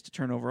 180 days to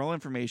turn over all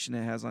information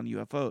it has on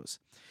UFOs.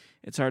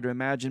 It's hard to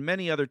imagine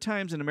many other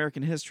times in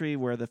American history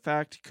where the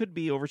fact could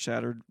be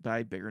overshadowed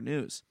by bigger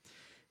news.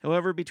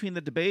 However, between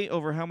the debate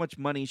over how much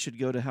money should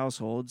go to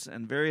households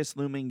and various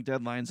looming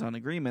deadlines on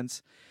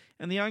agreements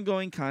and the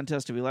ongoing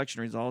contest of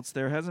election results,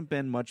 there hasn't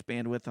been much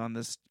bandwidth on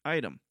this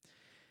item.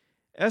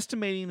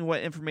 Estimating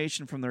what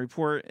information from the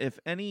report, if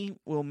any,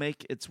 will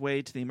make its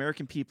way to the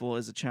American people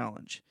is a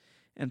challenge.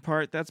 In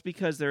part, that's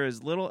because there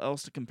is little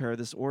else to compare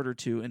this order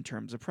to in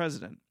terms of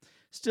precedent.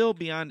 Still,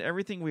 beyond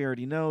everything we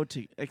already know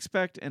to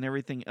expect and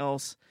everything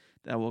else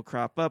that will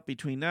crop up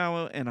between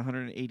now and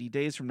 180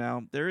 days from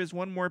now, there is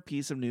one more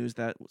piece of news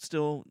that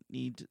will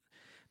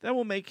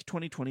make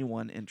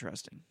 2021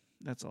 interesting.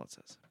 That's all it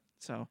says.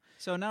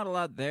 So not a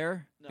lot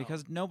there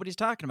because nobody's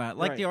talking about it.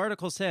 Like the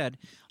article said,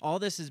 all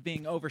this is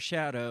being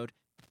overshadowed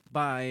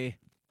by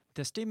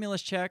the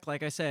stimulus check.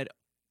 Like I said,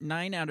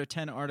 9 out of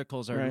 10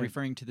 articles are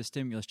referring to the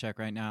stimulus check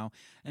right now.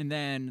 And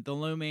then the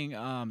looming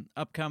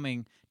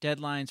upcoming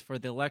deadlines for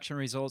the election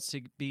results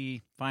to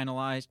be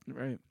finalized.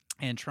 Right.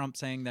 And Trump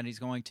saying that he's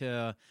going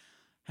to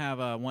have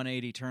a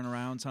 180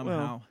 turnaround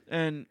somehow.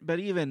 Well, but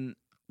even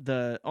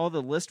all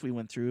the list we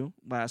went through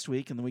last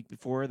week and the week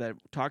before that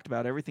talked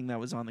about everything that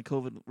was on the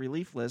COVID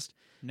relief list.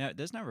 No,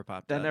 this never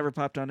popped up. That never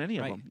popped on any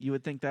of them. You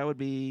would think that would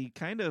be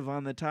kind of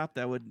on the top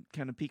that would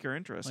kind of pique our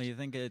interest. Well, you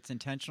think it's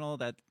intentional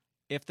that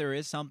if there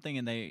is something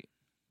and they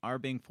are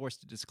being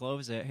forced to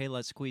disclose it, hey,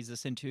 let's squeeze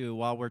this into,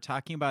 while we're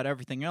talking about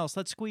everything else,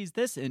 let's squeeze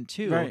this in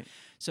too,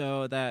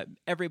 so that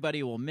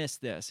everybody will miss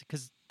this.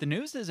 Because the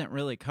news isn't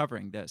really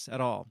covering this at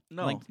all.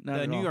 No, like not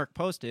the at New all. York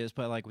Post is,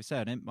 but like we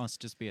said, it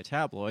must just be a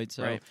tabloid.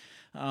 So,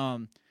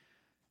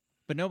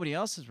 but nobody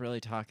else is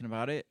really talking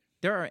about it.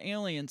 There are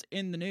aliens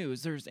in the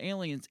news. There's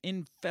aliens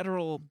in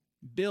federal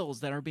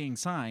bills that are being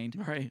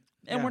signed. Right.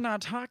 And we're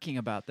not talking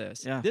about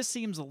this. Yeah. This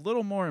seems a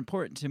little more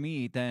important to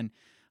me than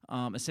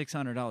a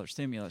 $600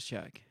 stimulus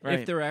check,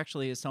 if there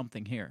actually is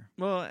something here.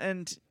 Well,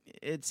 and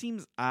it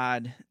seems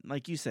odd,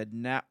 like you said,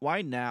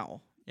 why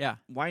now? Yeah.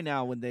 Why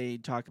now when they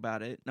talk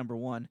about it, number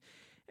one?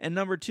 And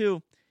number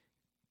two,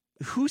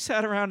 who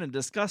sat around and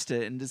discussed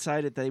it and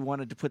decided they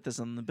wanted to put this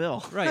on the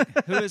bill? Right.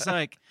 Who is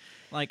like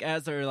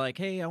as they're like,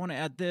 hey, I want to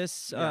add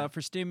this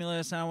for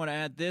stimulus. I want to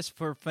add this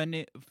for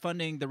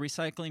funding the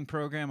recycling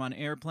program on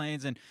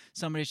airplanes. And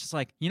somebody's just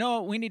like, you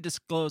know what? We need to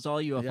disclose all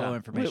UFO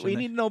information. We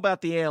need to know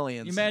about the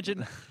aliens. You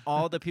imagine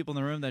all the people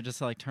in the room that just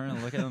like turn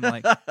and look at them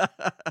like,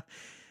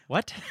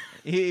 what?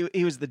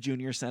 He was the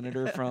junior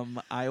senator from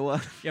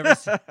Iowa. You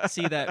ever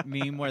see that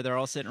meme where they're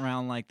all sitting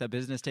around like the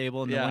business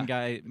table and the one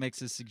guy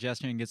makes a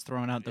suggestion and gets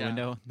thrown out the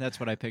window? That's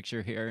what I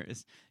picture here.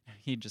 Is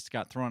he just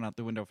got thrown out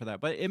the window for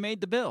that. But it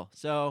made the bill.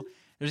 So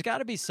there's got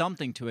to be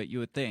something to it, you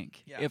would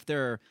think. Yeah. If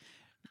they're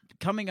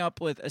coming up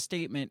with a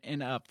statement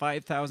in a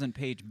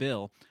 5,000-page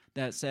bill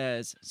that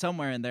says,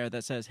 somewhere in there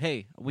that says,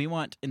 hey, we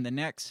want in the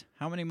next,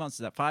 how many months is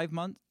that? 5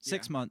 months?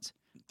 6 months?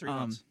 3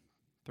 months.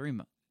 3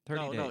 months.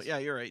 30 days. No, yeah,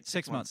 you're right.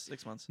 6 months.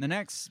 6 months. The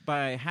next,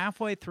 by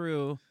halfway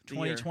through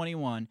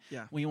 2021,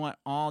 we want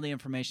all the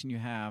information you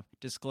have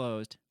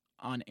disclosed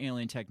on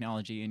alien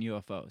technology and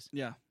UFOs.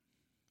 Yeah.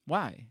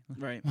 Why?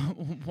 Right.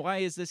 Why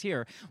is this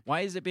here?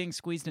 Why is it being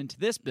squeezed into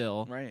this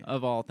bill Right.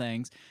 of all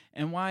things?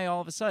 And why all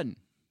of a sudden?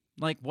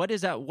 Like, what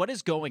is that? What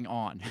is going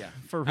on? Yeah.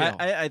 For real.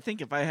 I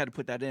think if I had to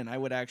put that in, I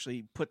would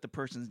actually put the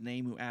person's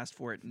name who asked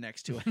for it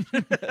next to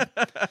it.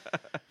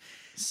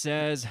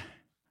 Says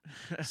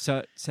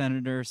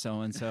Senator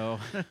so-and-so.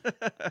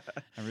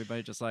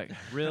 Everybody just like,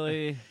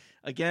 really?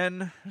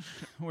 Again?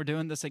 We're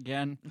doing this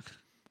again?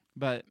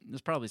 But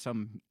there's probably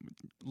some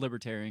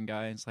libertarian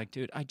guy. It's like,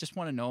 dude, I just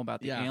want to know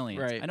about the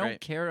aliens. Right, I don't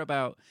right. care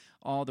about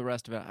all the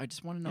rest of it. I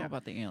just want to know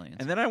about the aliens.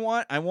 And then I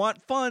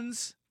want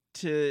funds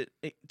to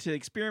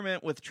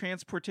experiment with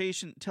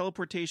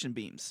teleportation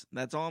beams.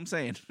 That's all I'm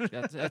saying.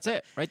 That's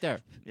it, right there.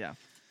 Yeah.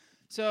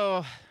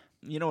 So,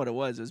 you know what it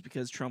was? It was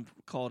because Trump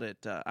called it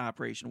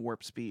Operation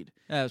Warp Speed,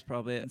 that was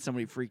probably it. and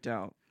somebody freaked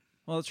out.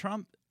 Well,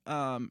 Trump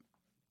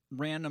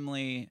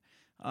randomly,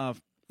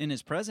 in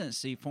his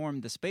presidency,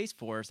 formed the Space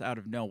Force out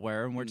of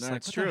nowhere, and we're just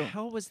That's like, what true. the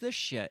hell was this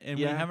shit? And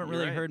Yeah, we haven't you're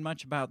really right. heard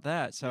much about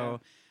that. So,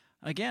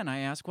 again, I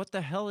ask, what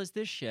the hell is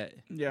this shit?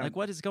 Yeah. Like,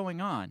 what is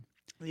going on?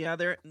 Yeah,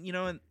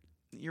 and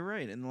you're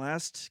right. In the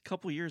last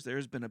couple years,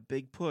 there's been a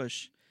big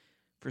push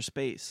for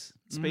space.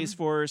 Space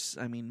Force,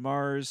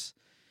 Mars.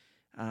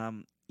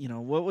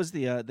 What was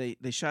the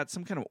they shot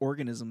some kind of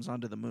organisms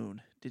onto the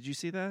moon. Did you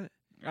see that?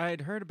 I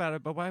had heard about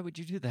it, but why would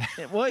you do that?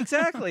 Well,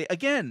 exactly.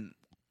 Again,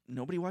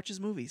 nobody watches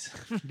movies.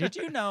 Did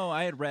you know,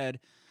 I had read,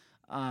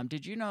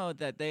 did you know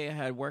that they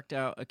had worked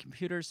out a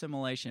computer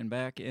simulation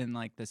back in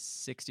like the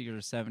 60s or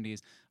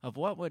 70s of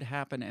what would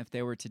happen if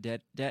they were to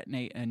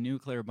detonate a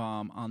nuclear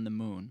bomb on the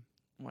moon?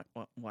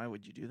 Why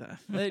would you do that?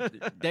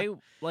 They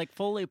like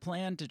fully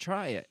planned to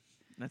try it.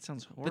 That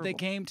sounds horrible. But they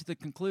came to the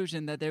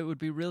conclusion that it would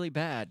be really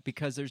bad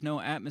because there's no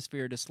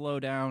atmosphere to slow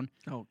down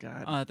Oh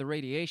God. the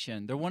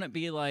radiation. There wouldn't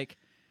be like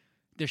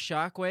the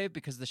shock wave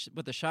because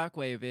what the shock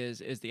wave is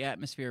the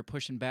atmosphere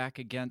pushing back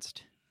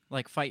against,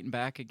 like fighting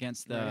back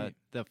against the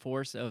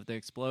force of the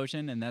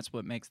explosion, and that's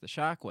what makes the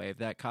shock wave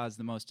that caused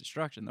the most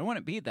destruction. There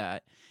wouldn't be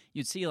that.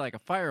 You'd see like a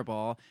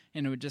fireball,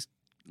 and it would just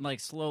like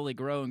slowly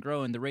grow and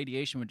grow, and the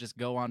radiation would just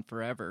go on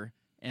forever,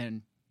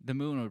 and the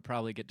moon would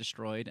probably get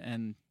destroyed,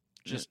 and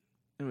just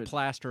It would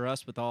plaster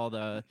us with all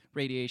the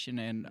radiation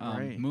and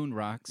Right. moon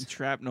rocks.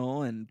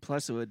 shrapnel, and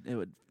plus it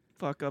would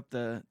fuck up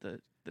the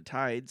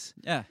tides.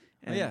 Yeah.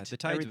 And the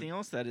tides. everything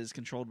else that is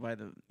controlled by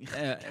the.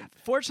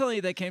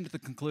 Fortunately, they came to the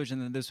conclusion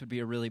that this would be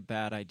a really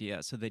bad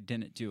idea, so they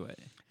didn't do it.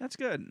 That's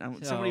good. So-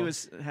 Somebody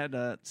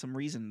had some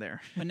reason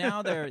there. But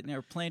now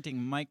they're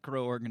planting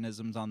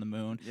microorganisms on the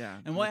moon. Yeah.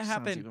 And what which sounds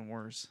happened- Even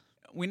worse.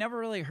 We never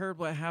really heard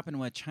what happened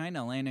with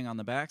China landing on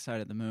the backside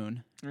of the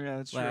moon Yeah,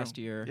 that's last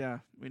true. year. Yeah,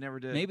 we never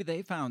did. Maybe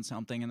they found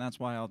something, and that's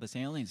why all this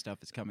alien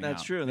stuff is coming out.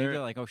 That's true. Maybe They're-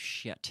 they're like, oh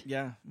shit,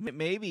 Yeah,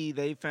 maybe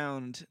they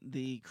found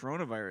the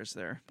coronavirus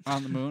there,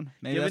 on the moon.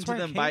 Maybe given that's to where it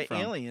them came by from.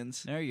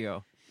 aliens. There you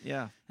go.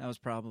 Yeah. That was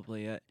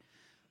probably it.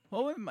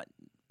 Well, we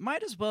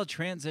might as well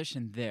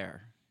transition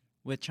there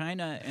with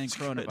China and As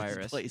good as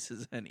coronavirus. place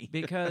as any.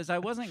 Because I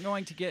wasn't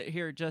going to get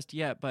here just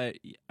yet, but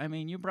I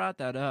mean, you brought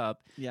that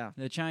up. Yeah.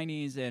 The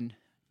Chinese and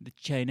the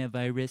China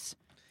virus.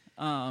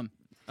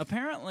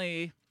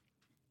 Apparently,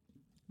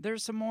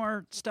 there's some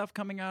more stuff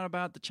coming out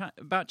about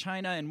about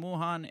China and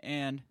Wuhan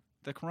and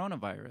the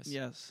coronavirus.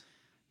 Yes.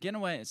 Getting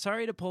away.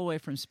 Sorry to pull away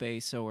from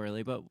space so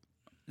early, but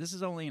this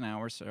is only an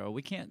hour, so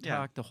we can't Yeah.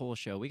 talk the whole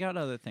show. We got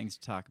other things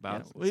to talk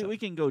about. Yeah, So- we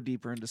can go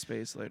deeper into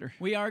space later.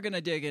 we are going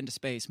to dig into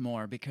space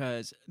more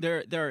because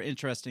there are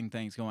interesting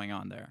things going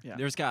on there. Yeah.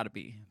 There's got to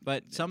be.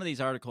 But some of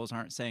these articles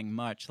aren't saying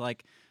much.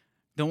 Like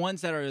the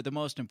ones that are the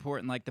most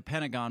important, like the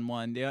Pentagon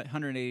one, the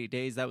 180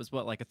 days, that was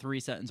what, like a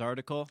 3-sentence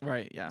article?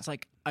 Right. Yeah. It's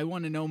like, I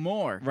want to know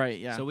more. Right.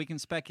 Yeah. So we can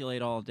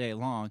speculate all day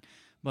long.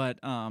 But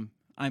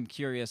I'm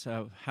curious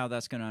of how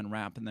that's going to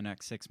unwrap in the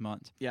next 6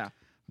 months. yeah.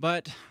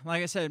 But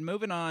like I said,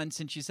 moving on,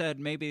 since you said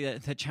maybe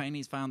the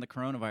Chinese found the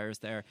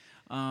coronavirus there,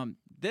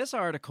 this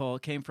article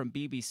came from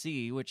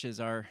BBC, which is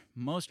our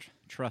most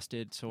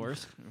trusted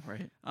source.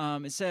 Right.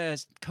 It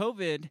says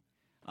COVID,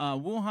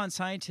 Wuhan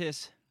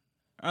scientists.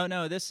 Oh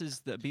no, this is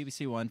the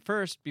BBC one.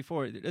 First,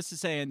 before this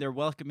is saying they're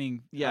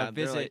welcoming Yeah. a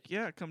They're visit like,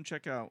 yeah, come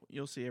check out.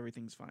 You'll see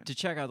everything's fine. to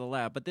check out the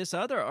lab. But this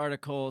other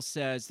article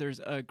says there's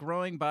a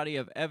growing body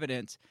of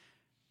evidence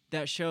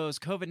that shows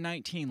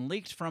COVID-19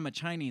 leaked from a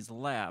Chinese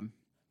lab,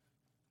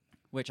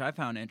 which I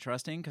found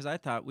interesting because I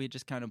thought we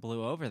just kind of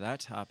blew over that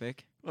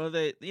topic. Well,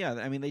 they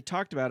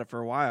talked about it for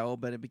a while,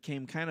 but it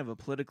became kind of a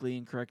politically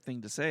incorrect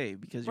thing to say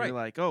because Right. you're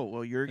like, oh,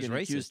 well, you're It's going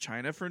to accuse racist.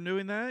 China for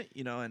doing that,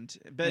 and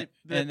And there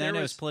then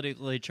it was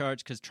politically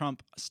charged because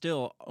Trump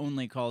still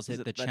only calls Is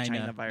it it the the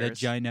China the virus?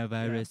 China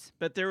virus.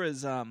 But there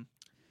was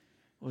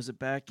it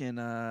back in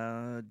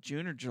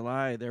June or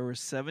July? There were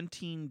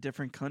 17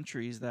 different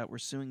countries that were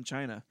suing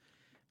China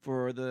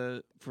for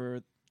the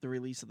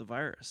release of the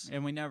virus.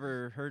 And we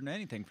never heard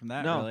anything from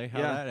that, No, really, how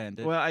yeah. that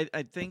ended. Well,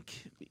 I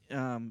think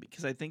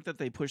because I think that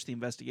they pushed the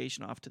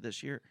investigation off to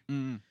this year.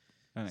 That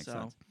makes So-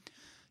 sense.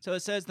 So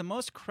it says the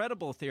most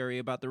credible theory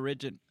about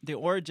the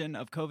origin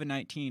of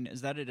COVID-19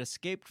 is that it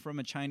escaped from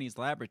a Chinese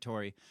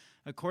laboratory,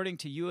 according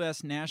to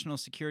U.S. National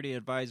Security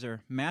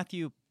Advisor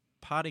Matthew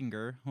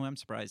Pottinger, who I'm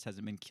surprised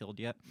hasn't been killed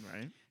yet,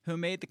 Right. who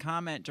made the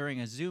comment during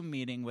a Zoom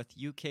meeting with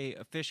UK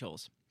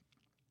officials.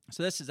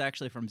 So this is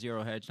actually from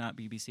Zero Hedge, not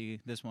BBC,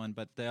 this one,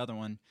 but the other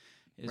one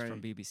is Right.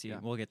 from BBC. Yeah.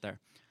 We'll get there.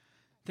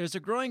 There's a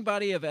growing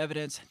body of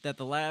evidence that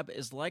the lab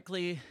is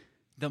likely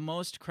the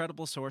most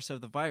credible source of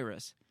the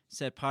virus,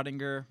 said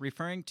Pottinger,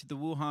 referring to the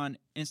Wuhan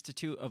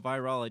Institute of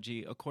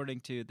Virology, according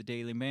to the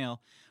Daily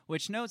Mail,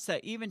 which notes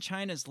that even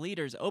China's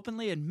leaders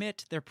openly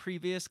admit their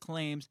previous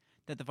claims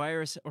that the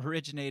virus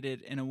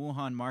originated in a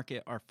Wuhan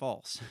market are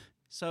false.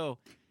 So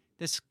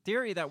this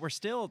theory that we're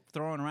still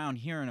throwing around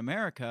here in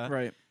America,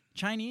 Right.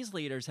 Chinese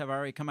leaders have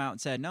already come out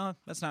and said, no,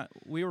 that's not,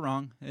 we were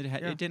wrong.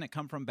 It didn't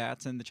come from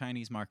bats in the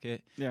Chinese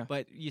market. Yeah.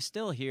 But you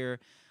still hear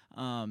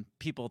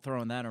people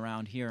throwing that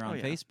around here on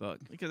yeah. Facebook.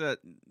 Because at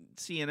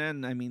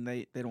CNN, I mean,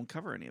 they don't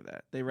cover any of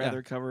that. They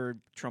rather cover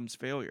Trump's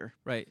failure.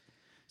 Right.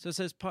 So it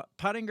says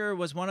Pottinger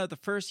was one of the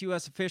first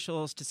U.S.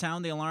 officials to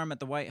sound the alarm at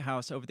the White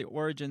House over the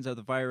origins of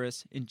the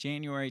virus in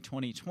January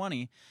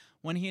 2020,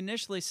 when he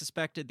initially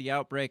suspected the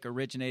outbreak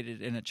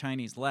originated in a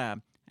Chinese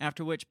lab,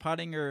 after which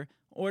Pottinger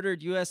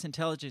ordered U.S.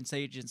 intelligence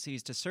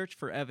agencies to search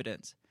for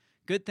evidence.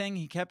 Good thing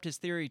he kept his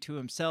theory to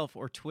himself,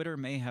 or Twitter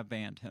may have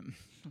banned him.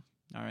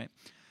 All right.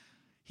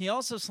 He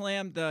also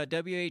slammed the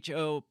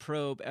WHO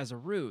probe as a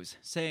ruse,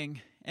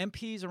 saying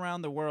MPs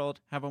around the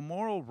world have a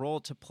moral role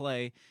to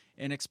play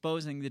in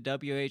exposing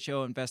the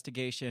WHO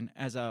investigation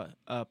as a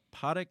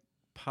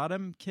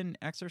Potemkin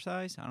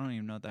exercise. I don't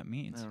even know what that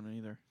means. I don't know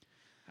either.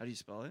 How do you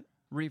spell it?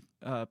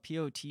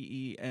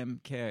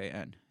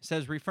 Potemkin.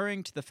 Says,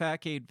 referring to the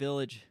Fakade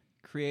village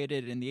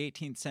created in the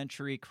 18th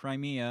century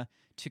Crimea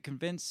to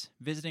convince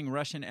visiting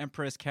Russian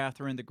Empress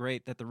Catherine the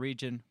Great that the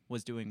region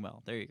was doing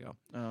well. There you go.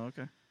 Oh,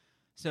 okay.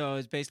 So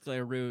it's basically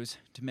a ruse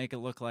to make it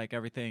look like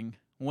everything,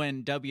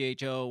 when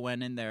WHO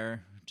went in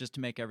there, just to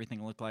make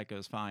everything look like it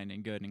was fine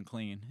and good and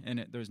clean,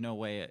 and there's no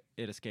way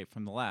it escaped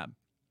from the lab.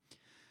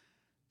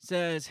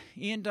 Says,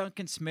 Ian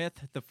Duncan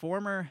Smith, the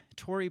former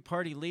Tory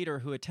party leader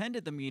who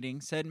attended the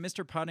meeting, said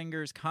Mr.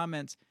 Pottinger's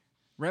comments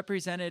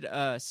represented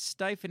a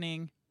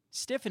stiffening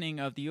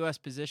of the U.S.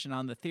 position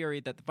on the theory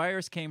that the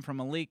virus came from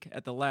a leak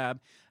at the lab,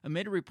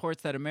 amid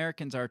reports that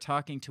Americans are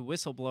talking to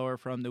whistleblower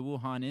from the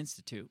Wuhan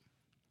Institute.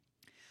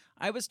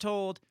 I was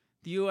told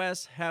the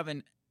U.S. have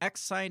an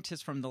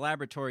ex-scientist from the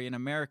laboratory in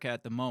America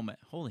at the moment.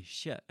 Holy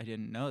shit, I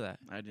didn't know that.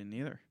 I didn't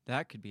either.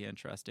 That could be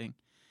interesting.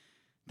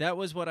 That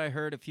was what I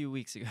heard a few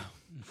weeks ago.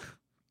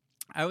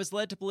 I was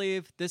led to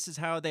believe this is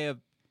how they have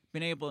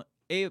been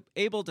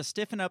able to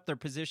stiffen up their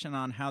position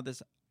on how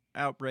this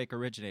outbreak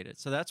originated.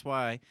 So that's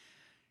why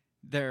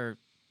they're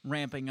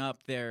ramping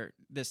up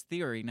this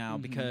theory now,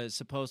 because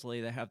supposedly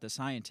they have the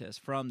scientists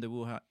from the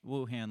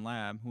Wuhan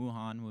lab.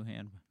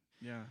 Wuhan.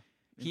 Yeah.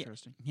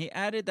 Interesting. He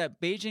added that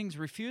Beijing's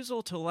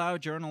refusal to allow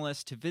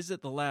journalists to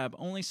visit the lab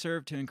only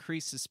served to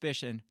increase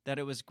suspicion that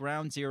it was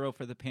ground zero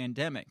for the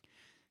pandemic.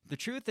 The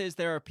truth is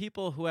there are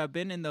people who have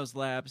been in those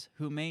labs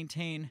who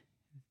maintain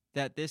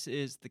that this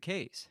is the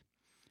case.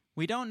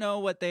 We don't know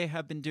what they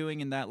have been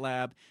doing in that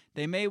lab.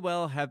 They may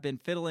well have been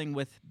fiddling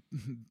with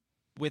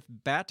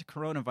bat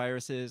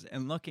coronaviruses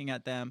and looking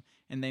at them,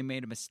 and they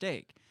made a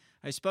mistake.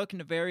 I've spoken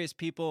to various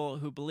people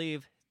who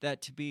believe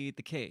that to be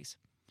the case.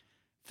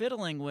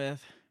 Fiddling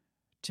with,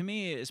 to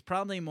me, is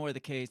probably more the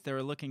case.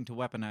 They're looking to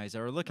weaponize it,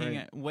 or looking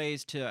at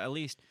ways to at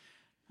least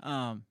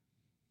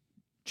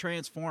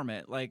transform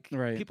it. Like,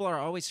 people are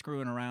always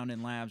screwing around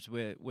in labs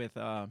with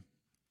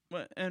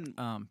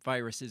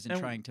viruses and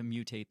trying to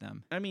mutate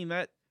them. I mean,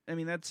 that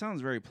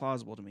sounds very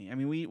plausible to me. I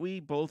mean, we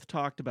both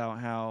talked about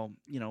how,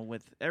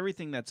 with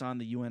everything that's on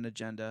the UN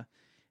agenda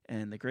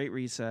and the Great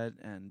Reset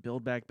and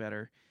Build Back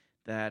Better,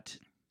 that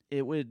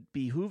it would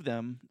behoove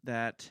them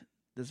that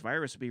this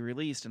virus would be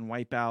released and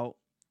wipe out,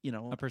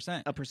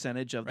 a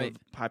percentage of the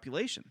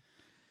population.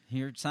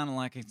 You're sounding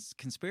like a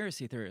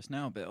conspiracy theorist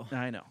now, Bill.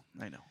 I know.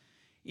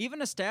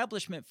 Even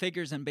establishment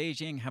figures in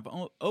Beijing have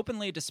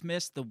openly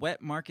dismissed the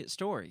wet market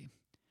story,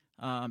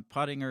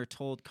 Pottinger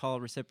told call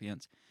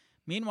recipients.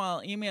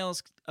 Meanwhile,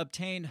 emails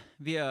obtained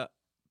via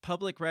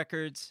public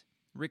records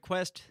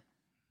request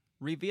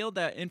revealed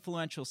that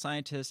influential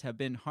scientists have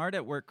been hard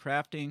at work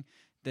crafting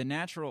the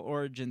natural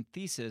origin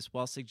thesis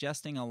while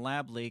suggesting a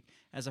lab leak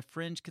as a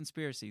fringe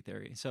conspiracy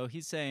theory. So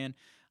he's saying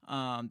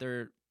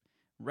there are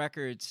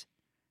records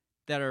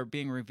that are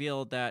being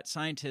revealed that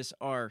scientists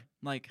are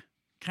like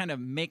kind of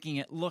making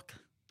it look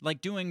like,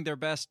 doing their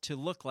best to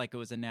look like it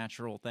was a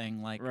natural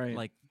thing, like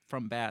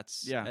from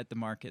bats at the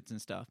markets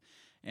and stuff,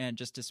 and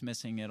just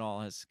dismissing it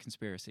all as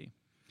conspiracy.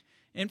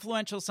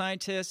 Influential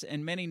scientists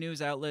and many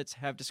news outlets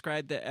have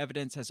described the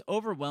evidence as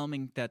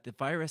overwhelming that the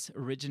virus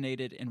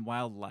originated in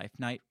wildlife,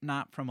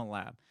 not from a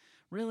lab.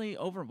 Really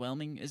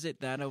overwhelming? Is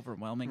it that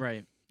overwhelming?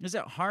 Right. Is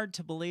it hard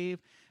to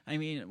believe? I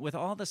mean, with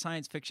all the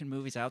science fiction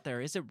movies out there,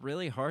 is it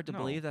really hard to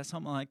believe that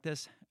something like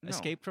this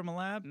escaped from a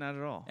lab? Not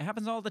at all. It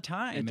happens all the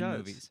time in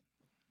movies.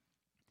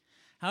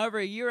 However,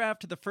 a year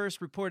after the first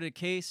reported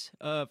case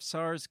of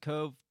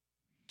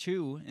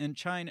SARS-CoV-2 in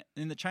China,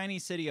 in the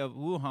Chinese city of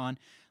Wuhan,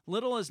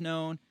 little is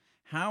known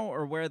how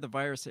or where the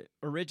virus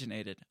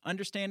originated.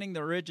 Understanding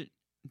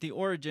the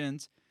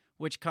origins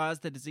which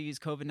caused the disease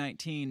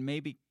COVID-19 may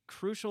be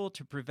crucial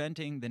to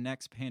preventing the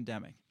next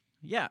pandemic.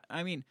 Yeah,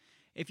 I mean,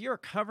 if you're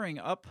covering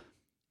up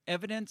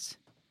evidence,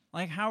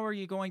 like how are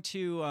you going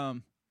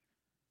to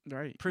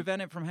Right.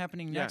 prevent it from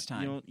happening next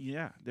time?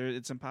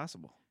 It's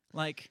impossible.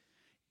 Like,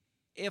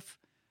 if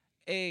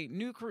a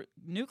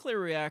nuclear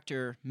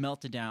reactor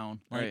melted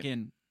down, like Right.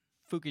 in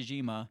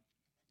Fukushima,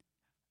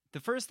 the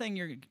first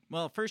thing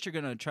first you're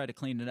going to try to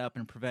clean it up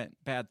and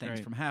prevent bad things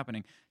Right. from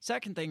happening.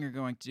 Second thing you're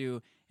going to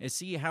do is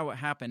see how it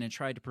happened and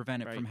try to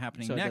prevent it Right. from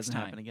happening So it next doesn't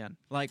time. happen again.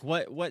 Like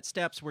what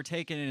steps were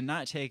taken and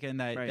not taken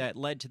that, Right. that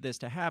led to this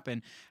to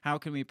happen? How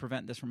can we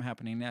prevent this from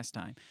happening next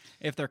time?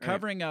 If they're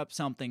covering up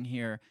something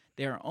here,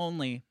 they're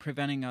only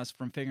preventing us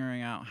from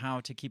figuring out how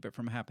to keep it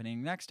from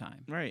happening next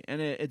time. Right, and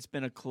it's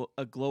been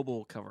a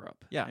global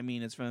cover-up. Yeah. I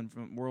mean, it's been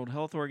from World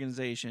Health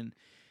Organization,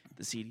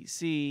 the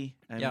CDC,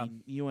 Yeah.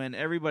 UN,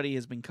 everybody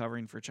has been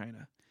covering for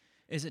China.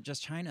 Is it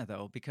just China,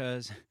 though?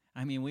 Because,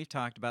 I mean, we've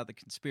talked about the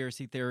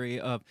conspiracy theory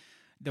of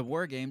the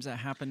war games that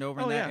happened over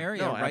in that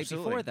area right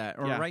absolutely. before that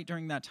or right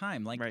during that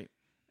time. Like, Right.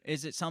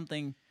 is it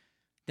something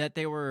that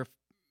they were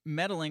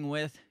meddling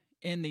with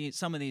in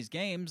some of these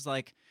games?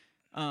 Like,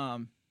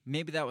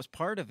 maybe that was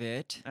part of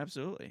it.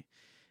 Absolutely.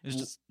 It's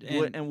just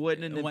And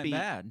wouldn't it it went be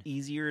bad.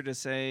 easier to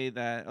say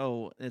that,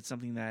 it's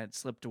something that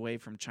slipped away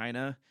from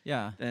China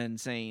Yeah. than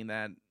saying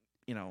that,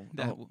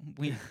 That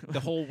the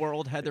whole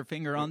world had their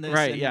finger on this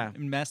Right, and yeah.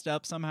 messed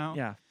up somehow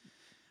yeah,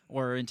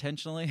 or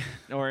intentionally.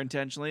 or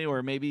intentionally,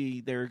 or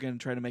maybe they're going to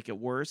try to make it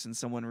worse and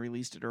someone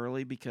released it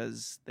early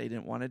because they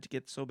didn't want it to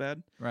get so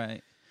bad.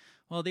 Right.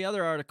 Well, the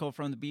other article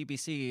from the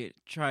BBC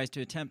tries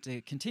to attempt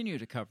to continue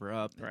to cover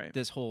up Right.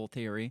 this whole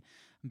theory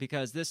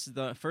because this is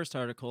the first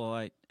article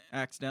I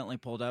accidentally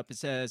pulled up. It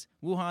says,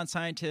 Wuhan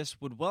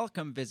scientists would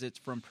welcome visits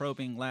from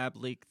probing lab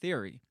leak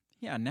theory.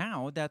 Yeah,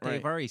 now that they've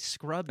Right. already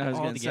scrubbed I was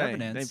all going the to say,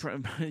 evidence. they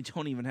probably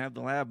don't even have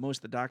the lab. Most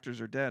of the doctors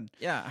are dead.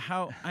 Yeah,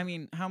 how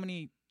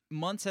many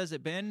months has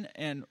it been,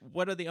 and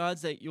what are the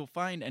odds that you'll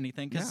find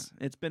anything? Yeah, 'Cause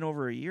it's been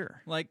over a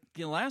year. like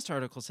the last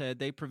article said,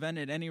 they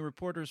prevented any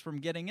reporters from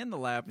getting in the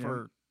lab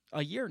for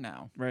a year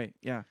now. Right,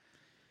 yeah.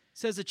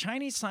 Says a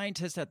Chinese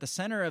scientist at the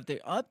center of the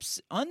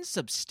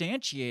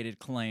unsubstantiated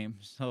claim,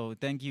 so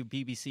thank you,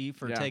 BBC,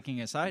 for taking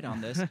a side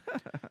on this,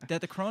 that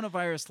the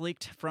coronavirus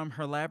leaked from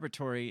her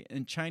laboratory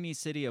in Chinese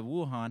city of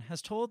Wuhan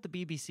has told the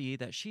BBC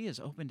that she is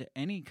open to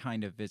any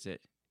kind of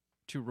visit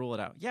to rule it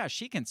out. Yeah,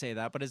 she can say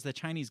that, but is the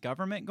Chinese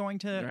government going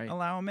to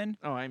allow him in?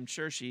 Oh, I'm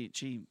sure she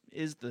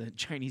is the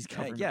Chinese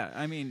government. Yeah,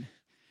 I mean,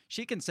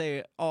 she can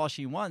say all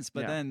she wants,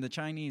 but then the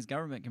Chinese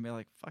government can be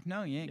like, fuck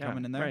no, you ain't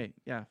coming in there. Right,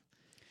 yeah.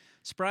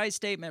 Surprise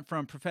statement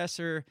from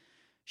Professor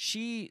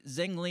Shi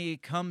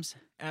Zhengli comes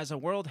as a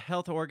World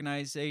Health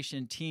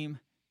Organization team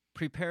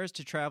prepares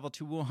to travel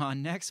to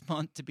Wuhan next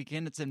month to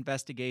begin its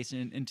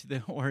investigation into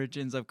the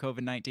origins of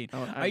COVID-19.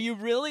 Are you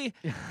really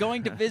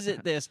going to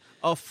visit this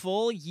a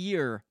full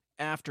year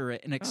after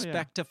it and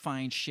expect to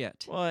find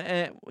shit?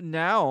 Well,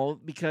 now,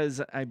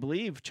 because I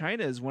believe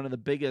China is one of the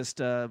biggest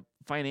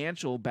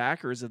financial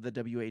backers of the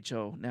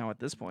WHO now at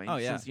this point,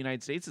 since the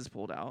United States has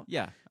pulled out.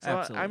 Yeah, so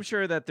absolutely. I'm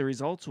sure that the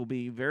results will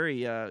be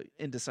very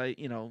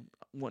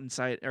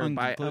one-sided or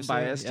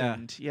unbiased. Yeah.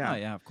 And Oh,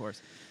 yeah, of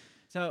course.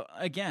 So,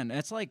 again,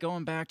 it's like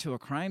going back to a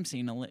crime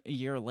scene a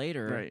year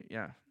later. Right,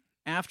 yeah.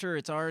 After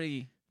it's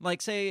already,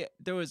 like, say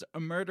there was a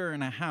murder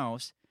in a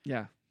house.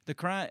 Yeah.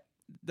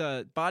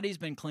 The body's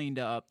been cleaned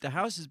up. The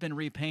house has been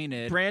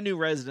repainted. Brand new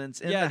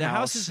residents in the house. The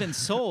house has been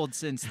sold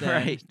since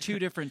then Right. 2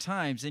 different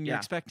times, and you're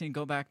expecting to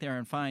go back there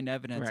and find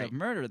evidence of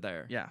murder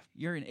there. Yeah.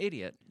 You're an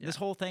idiot. Yeah. This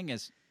whole thing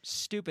is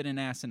stupid and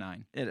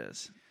asinine. It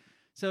is.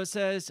 So it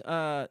says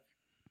the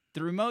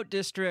remote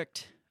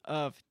district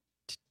of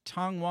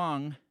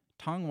Tongwan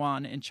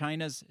in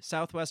China's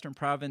southwestern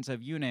province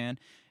of Yunnan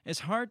is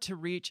hard to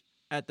reach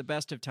at the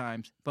best of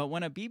times, but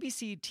when a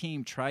BBC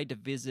team tried to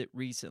visit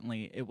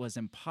recently, it was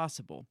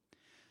impossible.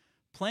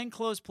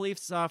 Plainclothes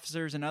police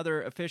officers and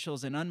other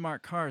officials in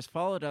unmarked cars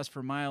followed us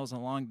for miles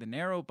along the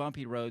narrow,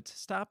 bumpy roads,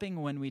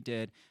 stopping when we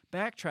did,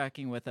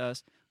 backtracking with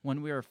us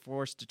when we were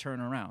forced to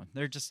turn around.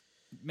 They're just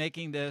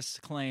making this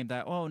claim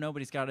that,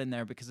 nobody's got in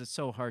there because it's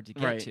so hard to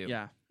get to.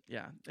 Yeah.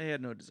 They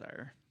had no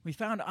desire. We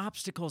found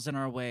obstacles in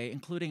our way,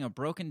 including a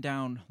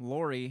broken-down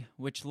lorry,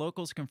 which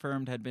locals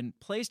confirmed had been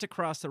placed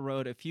across the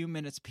road a few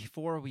minutes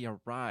before we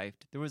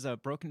arrived. There was a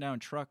broken-down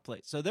truck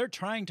placed. So they're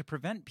trying to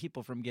prevent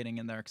people from getting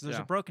in there because there's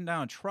a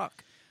broken-down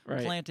truck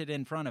planted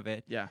in front of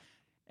it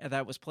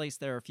that was placed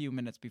there a few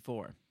minutes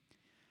before.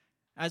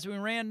 As we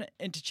ran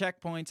into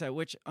checkpoints at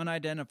which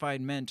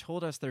unidentified men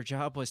told us their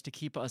job was to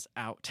keep us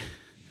out.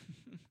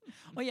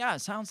 Well, yeah, it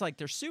sounds like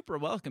they're super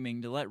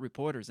welcoming to let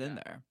reporters in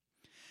there.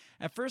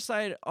 At first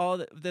sight, all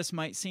of this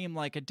might seem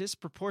like a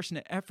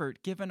disproportionate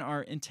effort given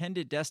our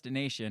intended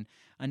destination,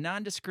 a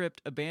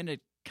nondescript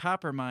abandoned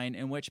copper mine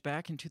in which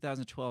back in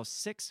 2012,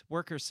 6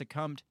 workers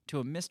succumbed to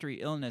a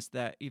mystery illness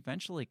that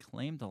eventually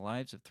claimed the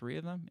lives of 3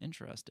 of them?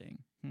 Interesting.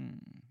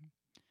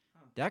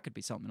 That could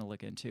be something to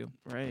look into.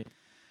 Right.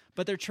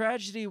 But their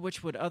tragedy,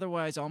 which would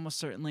otherwise almost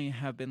certainly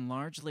have been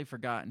largely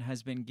forgotten,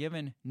 has been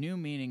given new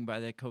meaning by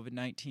the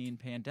COVID-19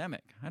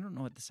 pandemic. I don't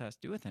know what this has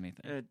to do with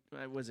anything.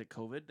 Was it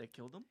COVID that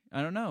killed them?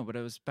 I don't know, but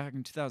it was back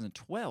in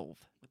 2012. What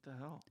the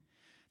hell?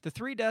 The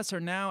 3 deaths are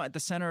now at the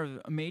center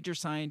of a major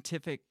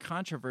scientific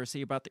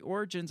controversy about the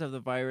origins of the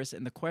virus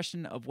and the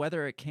question of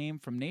whether it came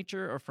from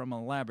nature or from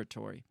a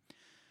laboratory.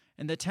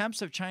 And the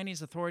attempts of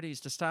Chinese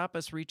authorities to stop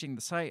us reaching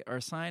the site are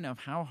a sign of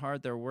how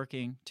hard they're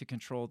working to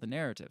control the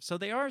narrative. So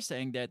they are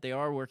saying that they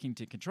are working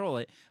to control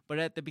it, but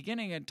at the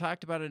beginning it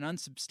talked about an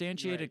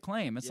unsubstantiated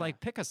claim. It's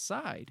like, pick a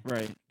side.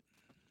 Right.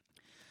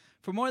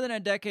 For more than a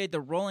decade,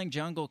 the rolling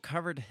jungle,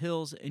 covered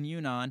hills in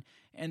Yunnan,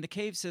 and the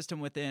cave system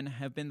within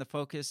have been the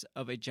focus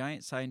of a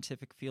giant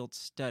scientific field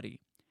study.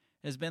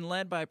 It has been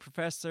led by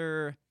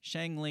Professor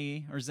Zheng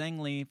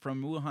Li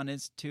from Wuhan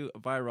Institute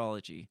of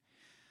Virology.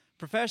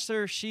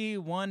 Professor Shi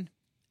won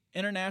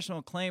international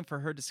acclaim for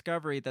her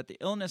discovery that the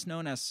illness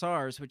known as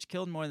SARS, which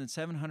killed more than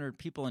 700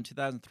 people in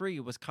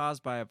 2003, was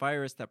caused by a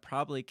virus that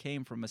probably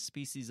came from a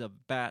species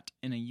of bat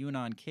in a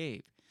Yunnan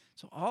cave.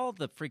 So all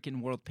the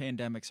freaking world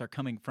pandemics are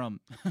coming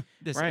from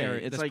this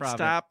area. It's this like, province.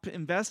 stop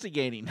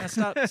investigating.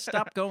 Yeah,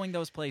 stop going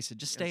those places.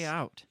 Just stay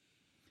out.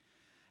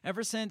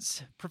 Ever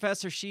since,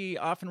 Professor Shi,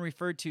 often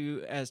referred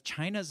to as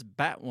China's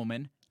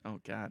Batwoman, Oh,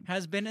 God.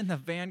 has been in the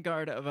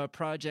vanguard of a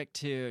project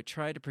to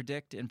try to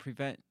predict and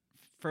prevent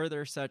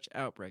further such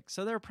outbreaks.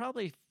 So they're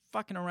probably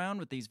fucking around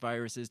with these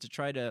viruses to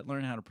try to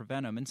learn how to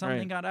prevent them, and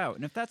something got out.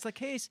 And if that's the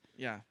case,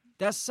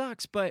 that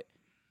sucks, but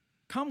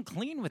come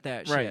clean with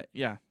that shit.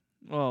 Yeah.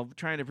 Well,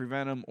 trying to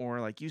prevent them,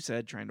 or like you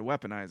said, trying to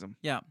weaponize them.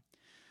 Yeah.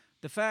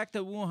 The fact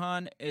that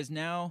Wuhan is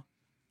now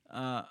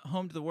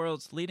home to the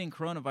world's leading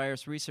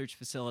coronavirus research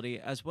facility,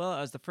 as well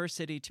as the first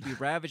city to be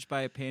ravaged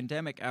by a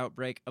pandemic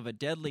outbreak of a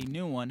deadly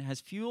new one,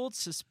 has fueled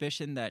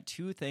suspicion that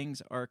 2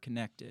 things are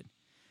connected.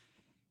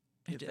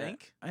 You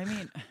think? I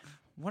mean,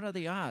 what are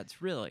the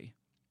odds, really?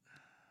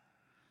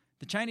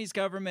 The Chinese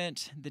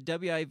government, the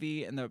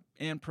WIV,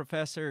 and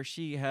Professor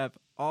Shi have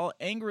all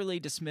angrily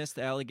dismissed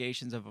the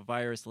allegations of a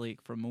virus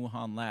leak from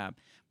Wuhan lab.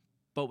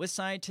 But with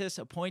scientists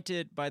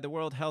appointed by the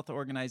World Health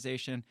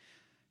Organization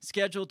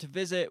scheduled to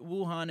visit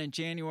Wuhan in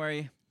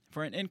January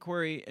for an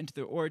inquiry into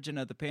the origin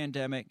of the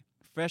pandemic,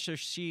 Professor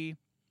Shi,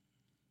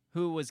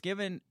 who has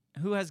given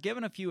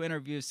a few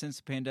interviews since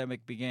the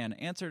pandemic began,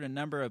 answered a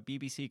number of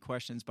BBC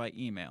questions by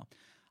email.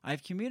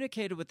 I've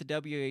communicated with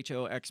the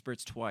WHO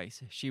experts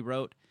twice, she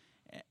wrote,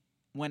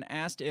 when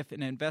asked if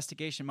an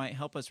investigation might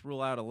help us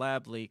rule out a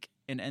lab leak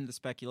and end the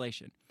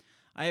speculation.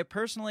 I have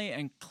personally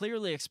and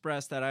clearly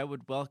expressed that I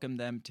would welcome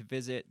them to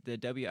visit the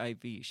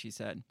WIV, she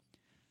said.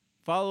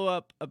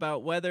 Follow-up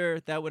about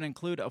whether that would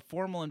include a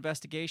formal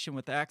investigation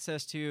with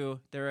access to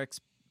their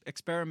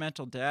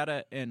experimental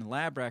data and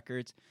lab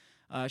records.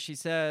 She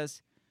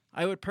says,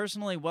 I would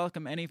personally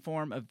welcome any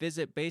form of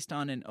visit based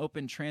on an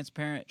open,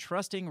 transparent,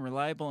 trusting,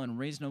 reliable, and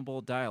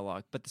reasonable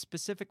dialogue, but the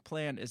specific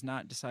plan is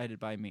not decided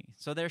by me.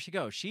 So there she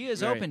goes. She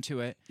is open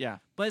to it,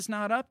 but it's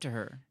not up to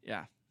her.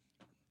 Yeah.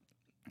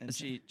 And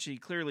she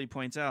clearly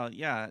points out,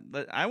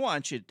 but I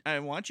want you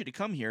to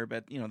come here,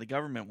 but the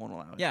government won't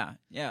allow it.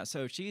 Yeah.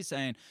 So she's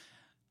saying,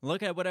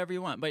 look at whatever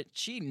you want, but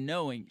she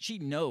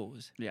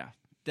knows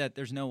that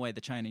there's no way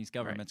the Chinese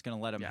government's going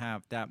to let them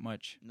have that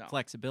much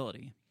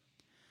flexibility.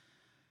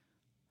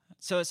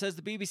 So it says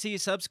the BBC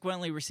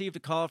subsequently received a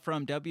call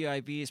from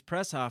WIV's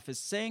press office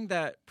saying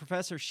that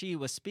Professor Shi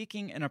was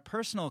speaking in a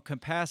personal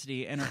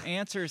capacity and her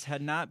answers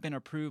had not been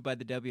approved by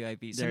the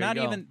WIV. So not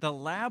even the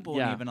lab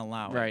won't even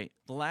allow it. Right.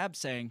 The lab's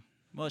saying,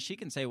 well, she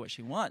can say what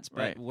she wants,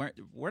 but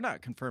we're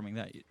not confirming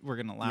that we're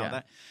going to allow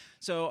that.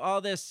 So all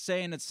this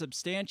saying it's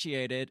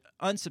unsubstantiated,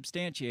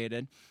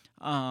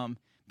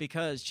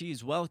 because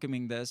she's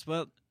welcoming this.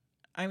 Well,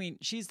 I mean,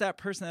 she's that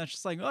person that's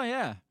just like, oh,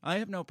 yeah, I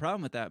have no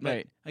problem with that.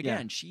 But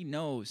again, she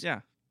knows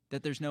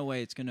that there's no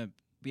way it's going to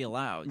be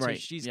allowed. Right.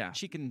 So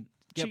she can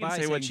get she by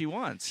can say what she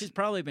wants. She's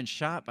probably been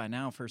shot by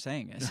now for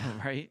saying it.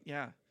 Right?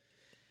 Yeah.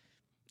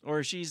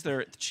 Or she's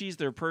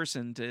their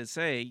person to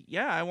say,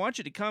 I want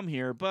you to come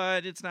here,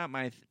 but it's not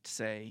my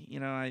say.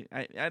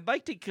 I'd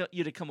like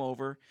you to come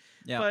over,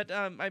 but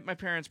my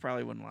parents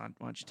probably wouldn't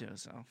want you to.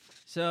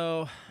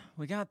 So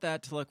we got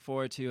that to look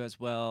forward to, as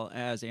well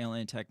as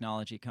alien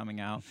technology coming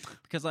out,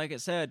 because like I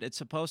said, it's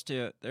supposed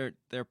to.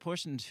 They're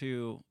pushing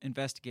to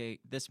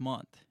investigate this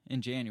month,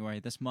 in January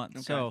this month.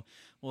 Okay. So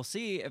we'll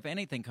see if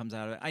anything comes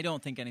out of it. I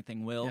don't think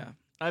anything will. Yeah.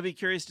 I'd be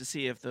curious to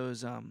see if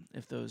those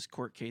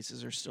court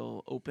cases are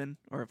still open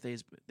or if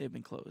they've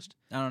been closed.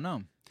 I don't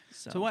know.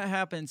 So what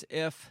happens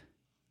if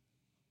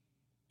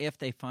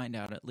they find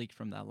out it leaked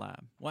from that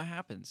lab? What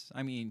happens?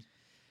 I mean,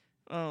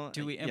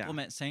 do we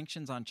implement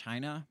sanctions on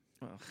China?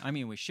 Well, I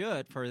mean, we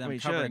should for them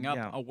covering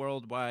up a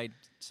worldwide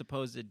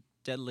supposed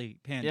deadly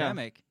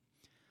pandemic. Yeah.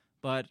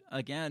 But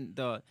again,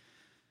 the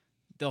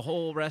the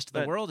whole rest of the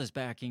But- world is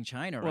backing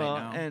China Well,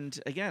 right now. and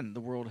again, the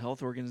World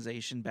Health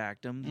Organization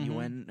backed them. Mhm.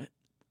 UN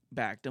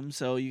backed them.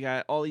 So you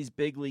got all these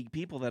big league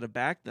people that have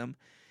backed them.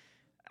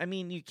 I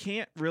mean, you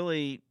can't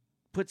really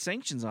put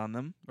sanctions on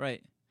them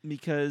Right.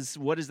 because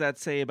what does that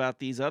say about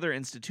these other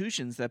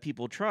institutions that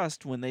people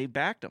trust when they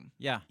backed them?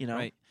 Yeah. You know?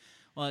 Right.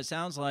 Well, it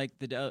sounds like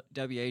the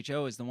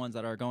WHO is the ones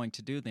that are going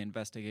to do the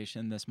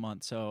investigation this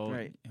month. So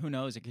Right. who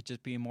knows? It could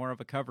just be more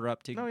of a cover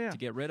up to Oh, yeah. to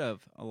get rid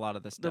of a lot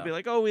of this stuff. They'll be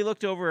like, "Oh, we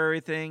looked over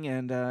everything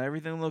and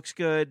everything looks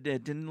good.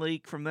 It didn't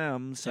leak from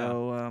them."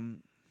 So,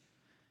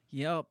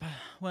 Yep.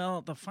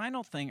 Well, the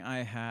final thing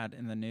I had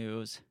in the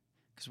news,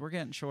 because we're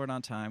getting short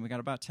on time, we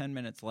got about 10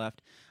 minutes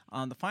left.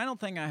 The final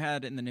thing I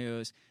had in the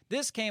news,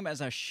 this came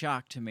as a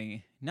shock to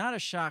me. Not a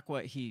shock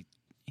what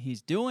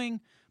he's doing,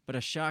 but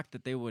a shock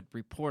that they would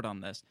report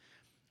on this.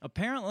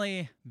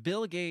 Apparently,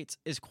 Bill Gates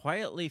is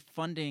quietly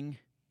funding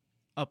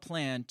a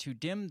plan to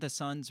dim the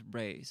sun's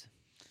rays.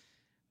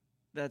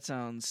 that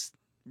sounds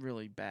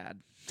really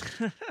bad.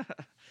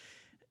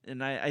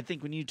 And I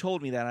think when you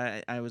told me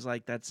that, I was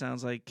like, that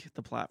sounds like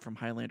the plot from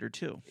Highlander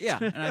 2. Yeah,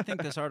 and I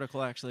think this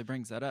article actually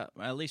brings that up.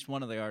 At least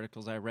one of the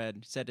articles I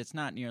read said it's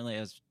not nearly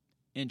as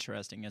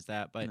interesting as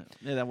that, but No,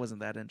 yeah, that wasn't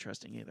that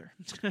interesting either.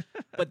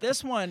 but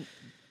this one,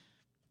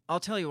 I'll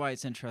tell you why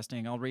it's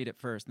interesting. I'll read it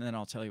first, and then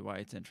I'll tell you why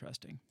it's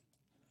interesting.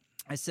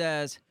 It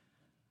says,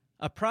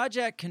 a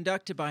project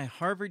conducted by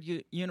Harvard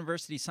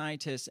University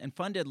scientists and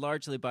funded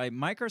largely by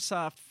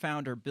Microsoft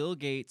founder Bill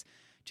Gates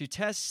to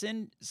test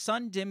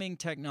sun-dimming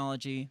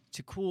technology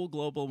to cool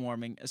global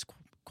warming is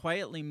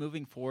quietly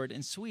moving forward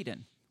in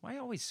Sweden. Why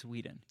always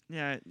Sweden?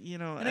 Yeah, you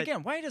know. And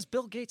again, why does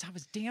Bill Gates have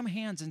his damn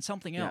hands in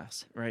something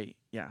else? Right,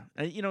 yeah.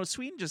 You know,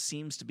 Sweden just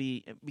seems to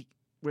be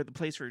where the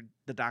place where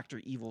the Dr.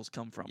 Evils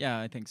come from. Yeah,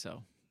 I think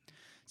so.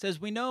 Says,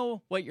 we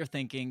know what you're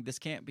thinking. This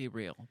can't be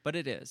real, but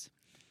it is.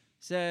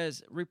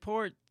 Says,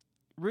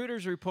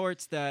 Reuters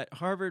reports that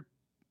Harvard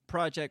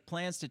project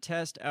plans to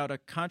test out a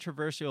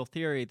controversial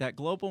theory that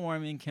global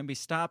warming can be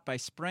stopped by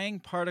spraying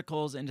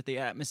particles into the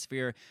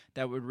atmosphere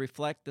that would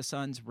reflect the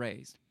sun's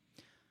rays.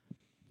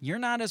 You're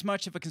not as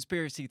much of a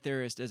conspiracy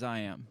theorist as I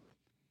am.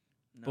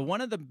 No. But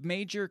one of the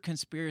major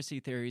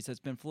conspiracy theories that's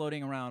been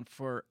floating around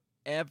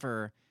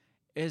forever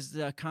is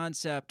the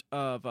concept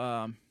of,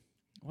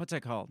 what's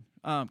that called?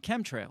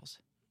 Chemtrails,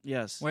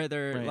 Yes. where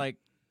they're Right. like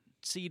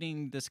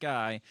seeding the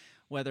sky,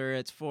 whether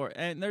it's for,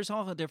 and there's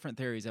all the different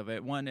theories of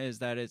it. One is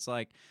that it's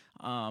like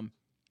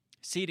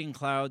seeding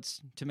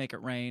clouds to make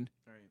it rain.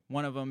 Right.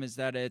 One of them is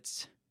that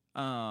it's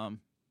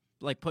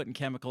like putting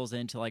chemicals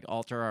in to like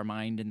alter our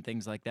mind and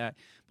things like that.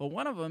 But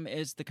one of them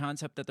is the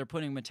concept that they're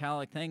putting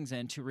metallic things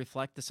in to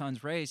reflect the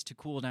sun's rays to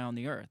cool down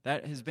the earth.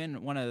 That has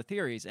been one of the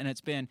theories, and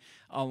it's been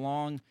a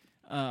long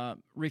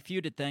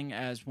refuted thing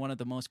as one of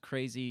the most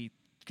crazy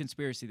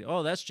conspiracy.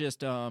 Oh, that's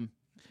just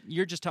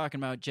you're just talking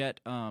about jet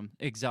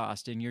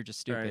exhaust, and you're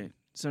just stupid. Right.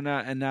 So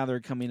now they're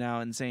coming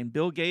out and saying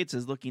Bill Gates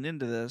is looking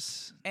into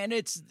this. And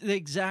it's the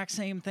exact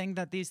same thing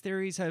that these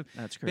theories have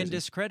That's crazy. been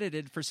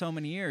discredited for so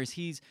many years.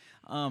 He's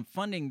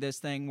funding this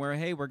thing where,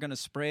 hey, we're going to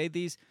spray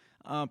these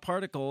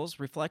particles,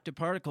 reflected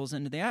particles,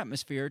 into the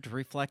atmosphere to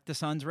reflect the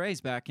sun's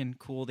rays back and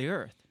cool the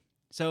earth.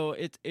 So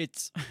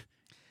it's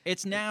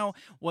it's now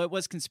what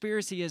was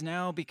conspiracy is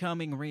now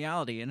becoming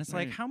reality. And it's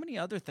like, Right. how many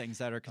other things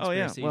that are Oh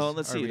yeah. conspiracies? Well,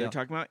 let's are see. real? They're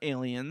talking about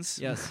aliens.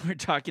 Yes. We're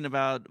talking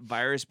about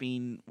virus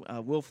being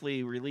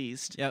willfully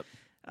released. Yep.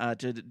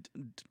 To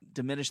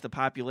diminish the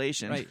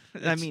population. Right.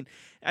 I mean,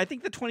 I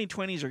think the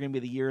 2020s are going to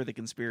be the year of the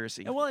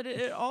conspiracy. Well,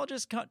 it all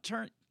just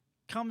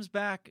comes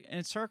back in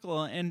a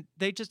circle, and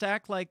they just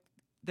act like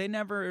they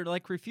never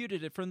like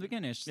refuted it from the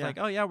beginning. It's just Yeah. like,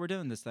 oh yeah, we're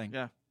doing this thing.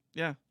 Yeah.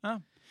 Yeah.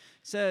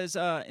 Says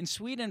in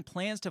Sweden,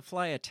 plans to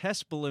fly a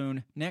test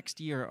balloon next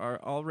year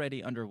are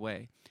already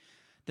underway.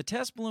 The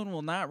test balloon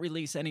will not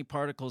release any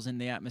particles in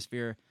the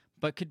atmosphere,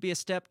 but could be a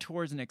step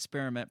towards an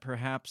experiment,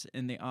 perhaps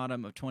in the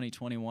autumn of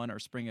 2021 or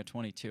spring of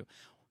 22.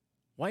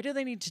 Why do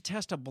they need to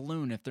test a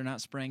balloon if they're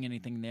not spraying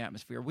anything in the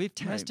atmosphere? We've Right.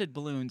 tested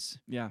balloons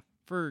Yeah.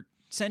 for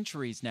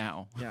centuries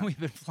now. Yeah. We've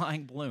been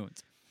flying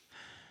balloons.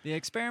 The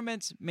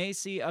experiments may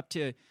see up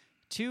to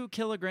 2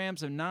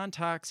 kilograms of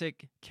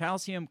non-toxic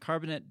calcium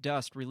carbonate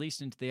dust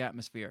released into the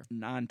atmosphere.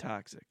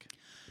 Non-toxic.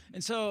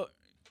 And so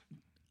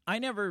I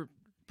never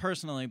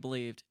personally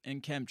believed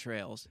in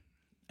chemtrails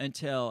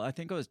until I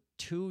think it was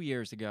 2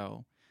 years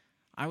ago.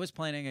 I was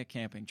planning a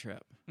camping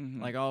trip,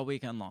 Mhm. like all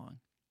weekend long.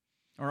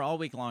 Or all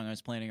week long, I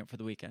was planning it for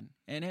the weekend.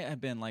 And it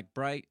had been like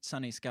bright,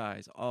 sunny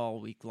skies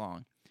all week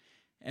long.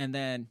 And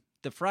then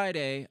the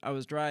Friday, I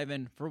was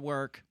driving for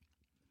work,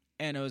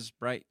 and it was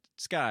bright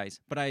skies.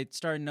 But I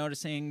started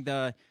noticing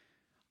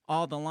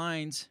all the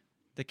lines,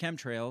 the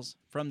chemtrails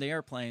from the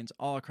airplanes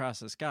all across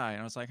the sky.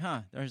 And I was like,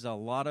 there's a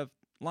lot of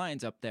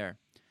lines up there.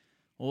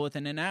 Well,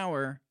 within an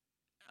hour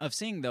of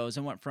seeing those,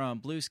 it went from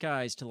blue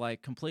skies to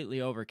like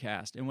completely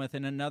overcast. And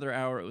within another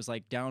hour, it was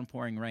like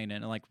downpouring rain,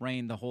 and it like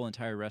rained the whole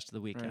entire rest of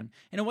the weekend. Right.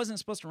 And it wasn't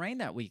supposed to rain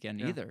that weekend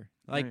Yeah. either.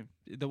 Like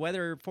Right. the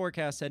weather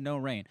forecast said no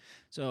rain.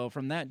 So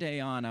from that day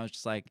on, I was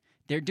just like,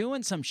 they're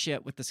doing some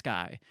shit with the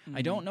sky.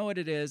 I don't know what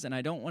it is, and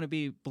I don't want to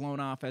be blown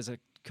off as a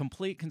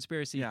complete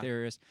conspiracy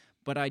theorist,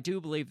 but I do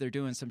believe they're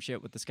doing some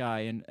shit with the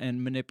sky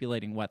and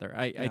manipulating weather.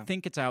 I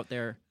think it's out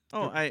there.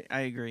 Oh, I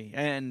agree.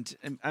 And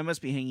I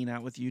must be hanging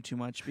out with you too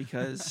much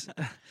because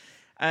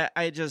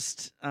I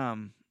just,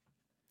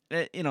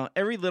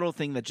 every little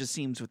thing that just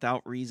seems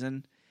without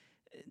reason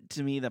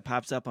to me that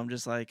pops up, I'm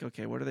just like,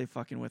 okay, what are they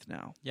fucking with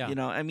now? Yeah.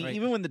 I mean, Right.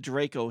 even when the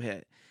Draco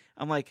hit,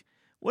 I'm like,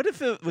 what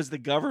if it was the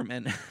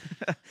government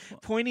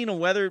pointing a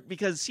weather,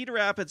 because Cedar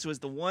Rapids was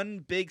the one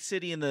big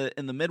city in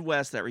the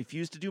Midwest that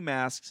refused to do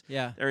masks,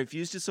 Yeah. that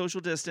refused to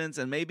social distance,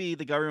 and maybe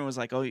the government was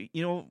like, oh,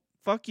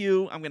 fuck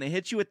you, I'm going to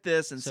hit you with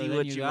this and So see then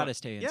what you you gotta want.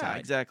 stay Yeah, inside.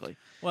 exactly.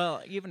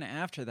 Well, even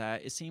after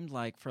that, it seemed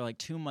like for like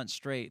 2 months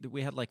straight that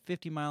we had like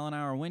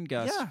 50-mile-an-hour wind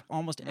gusts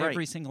almost Right.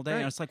 every single day. Right.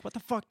 And it's like, what the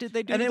fuck did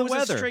they do And to it the was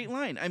weather? a straight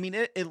line. I mean,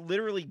 it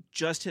literally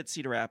just hit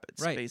Cedar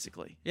Rapids, Right.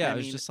 basically. Yeah, I it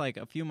was mean, just like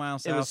a few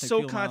miles south. it was a so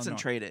few miles north.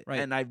 concentrated, Right.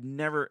 and I've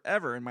never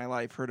ever in my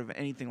life heard of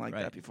anything like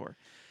Right. that before.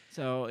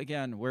 So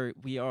again, we're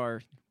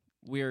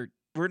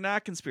We're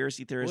not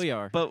conspiracy theorists. We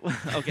are. But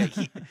okay,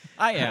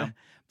 I am.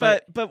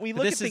 but we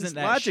look at this things isn't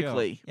that show.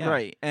 logically, Yeah.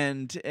 right?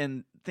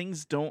 And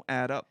things don't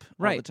add up all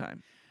the Right.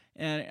 time.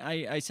 And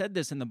I said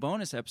this in the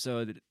bonus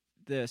episode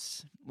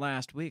this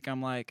last week.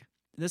 I'm like,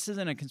 this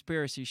isn't a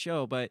conspiracy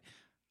show, but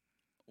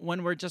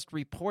when we're just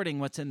reporting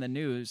what's in the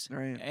news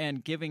Right.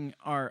 and giving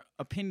our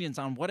opinions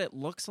on what it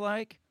looks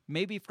like,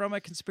 maybe from a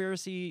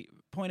conspiracy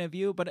point of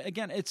view, but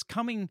again, it's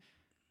coming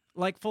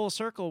like full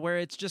circle where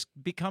it's just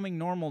becoming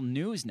normal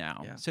news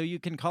now. Yeah. So you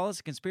can call this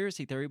a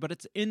conspiracy theory, but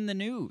it's in the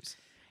news.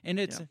 And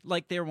it's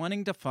like they're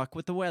wanting to fuck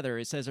with the weather.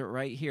 It says it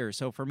right here.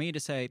 So for me to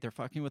say they're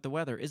fucking with the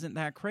weather isn't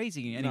that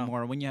crazy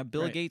anymore when you have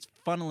Bill Right. Gates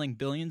funneling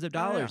billions of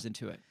dollars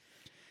into it.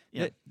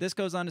 Yeah. This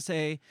goes on to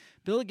say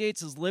Bill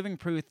Gates is living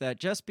proof that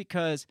just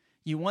because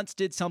you once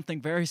did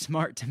something very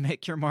smart to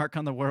make your mark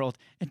on the world,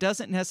 it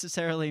doesn't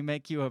necessarily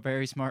make you a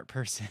very smart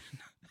person.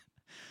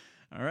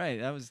 All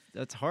right,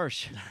 that's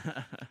harsh.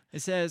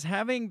 It says,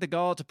 having the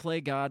gall to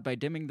play God by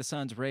dimming the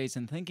sun's rays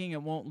and thinking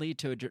it won't lead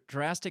to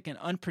drastic and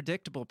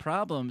unpredictable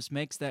problems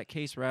makes that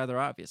case rather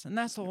obvious. And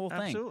that's the whole thing.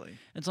 Absolutely.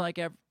 It's like,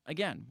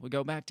 again, we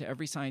go back to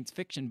every science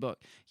fiction book.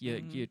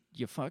 You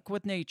fuck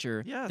with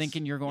nature, Yes,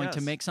 thinking you're going to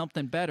yes. make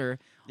something better.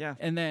 Yeah.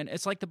 And then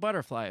it's like the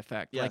butterfly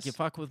effect. Like Yes. you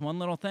fuck with one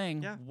little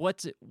thing. Yeah.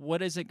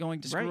 What is it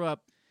going to screw Right.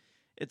 up?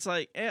 It's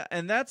like,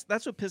 and that's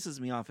what pisses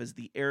me off is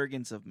the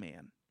arrogance of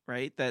man,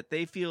 right? That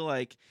they feel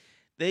like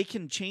they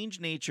can change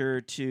nature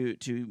to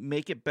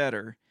make it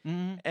better,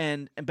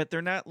 but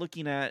they're not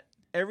looking at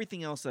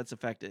everything else that's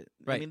affected.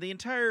 I Right. mean, the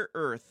entire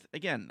Earth.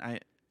 Again,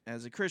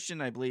 as a Christian,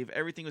 I believe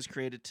everything was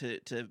created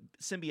to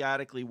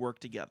symbiotically work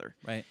together.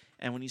 Right.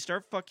 And when you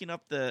start fucking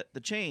up the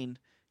chain,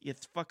 you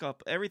fuck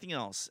up everything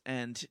else.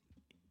 And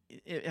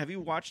have you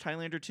watched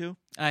Highlander 2?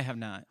 I have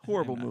not.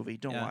 Horrible I have not. movie.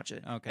 Don't Yeah. watch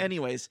it. Okay.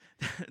 Anyways,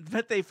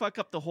 but they fuck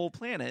up the whole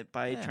planet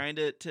by Yeah. trying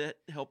to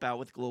help out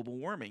with global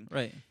warming.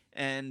 Right.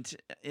 And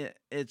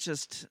it's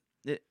just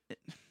It's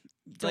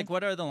like,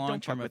 what are the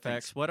long-term fuck with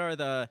effects? things. What are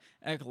the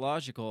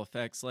ecological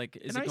effects? Like,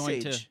 is An it ice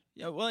going to? age.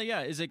 Yeah. Well,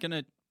 yeah. Is it going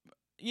to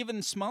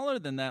even smaller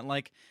than that?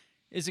 Like,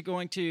 is it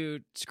going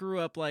to screw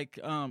up like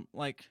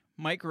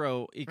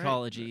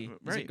microecology?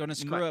 Is it going to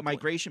screw up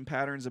migration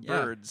patterns of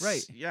Yeah, birds?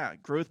 right. Yeah,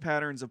 growth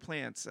patterns of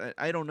plants.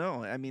 I don't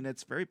know. I mean,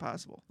 it's very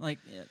possible. Like,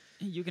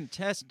 you can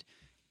test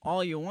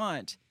all you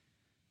want,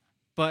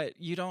 but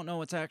you don't know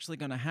what's actually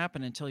going to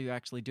happen until you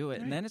actually do it.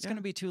 And Right, then it's yeah. going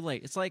to be too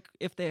late. It's like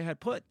if they had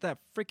put that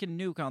freaking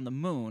nuke on the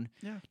moon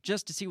Yeah.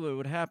 just to see what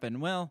would happen.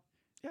 Well,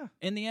 Yeah.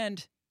 in the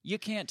end, you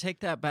can't take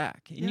that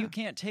back. And Yeah. you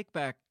can't take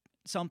back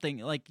something.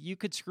 Like, you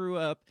could screw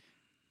up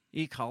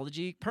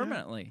ecology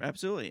permanently.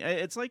 Absolutely.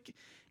 It's like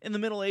in the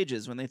Middle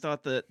Ages when they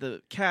thought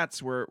the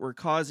cats were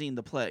causing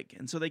the plague,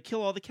 and so they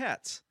kill all the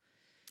cats.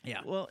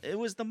 Yeah. Well, it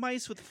was the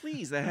mice with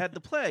fleas that had the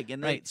plague,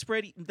 and Right. they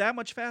spread that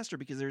much faster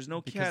because there's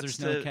no Because cats. there's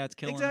no cats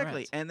killing the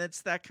exactly, rats. and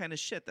it's that kind of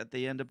shit that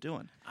they end up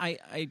doing.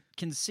 I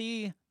can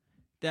see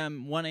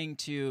them wanting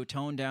to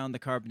tone down the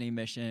carbon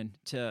emission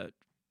to,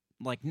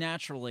 like,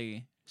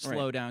 naturally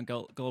slow Right. down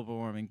global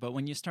warming. But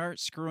when you start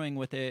screwing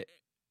with it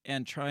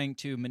and trying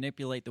to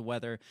manipulate the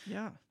weather,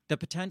 Yeah, the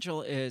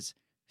potential is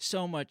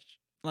so much.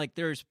 Like,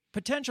 there's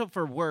potential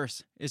for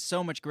worse is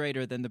so much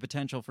greater than the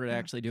potential for it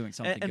actually doing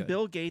something and good.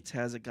 Bill Gates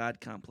has a god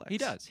complex. He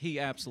does. He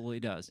absolutely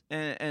does.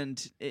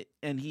 and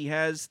he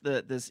has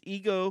this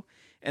ego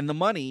and the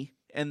money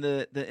and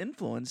the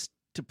influence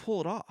to pull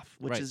it off,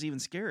 which Right. is even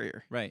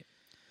scarier. Right.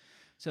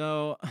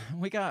 So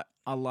we got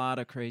a lot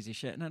of crazy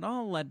shit, and it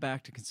all led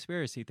back to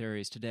conspiracy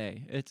theories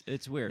today.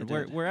 It's weird. It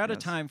We're did, out of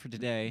yes. time for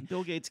today.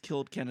 Bill Gates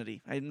killed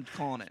Kennedy. I'm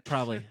calling it.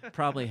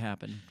 Probably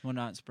happened. Will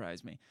not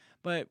surprise me.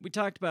 But we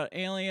talked about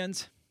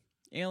aliens,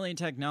 alien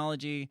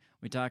technology.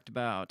 We talked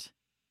about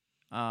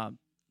The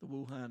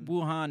Wuhan.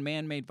 Wuhan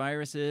man-made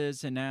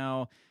viruses, and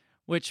now,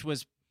 which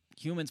was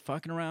humans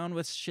fucking around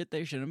with shit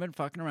they shouldn't have been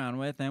fucking around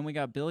with. And we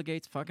got Bill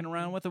Gates fucking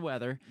around with the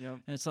weather. Yep.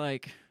 And it's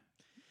like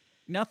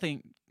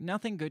nothing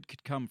good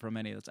could come from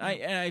any of this.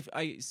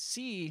 I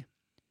see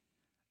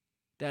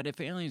that if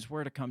aliens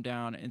were to come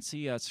down and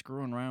see us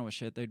screwing around with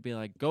shit, they'd be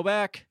like, go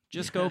back,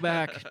 just go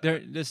back.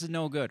 This is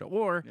no good.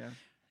 Or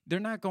they're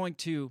not going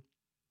to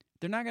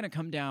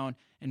come down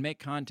and make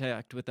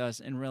contact with us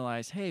and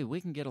realize, hey,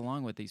 we can get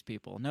along with these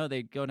people. No,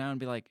 they go down and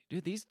be like,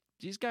 dude, these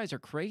guys are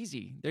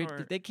crazy.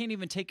 They can't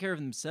even take care of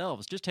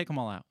themselves. Just take them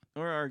all out.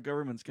 Or our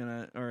government's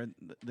or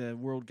the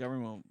world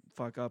government will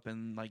fuck up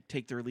and like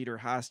take their leader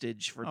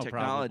hostage for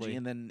technology probably.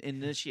 and then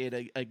initiate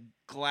a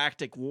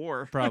galactic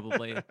war.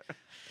 Probably.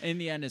 In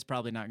the end, it's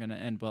probably not going to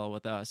end well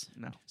with us.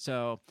 No.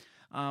 So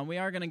we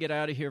are going to get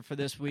out of here for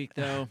this week,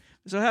 though.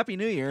 So Happy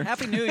New Year.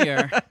 Happy New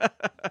Year.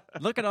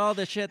 Look at all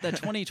the shit that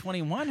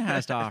 2021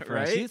 has to offer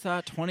us. Right? You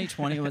thought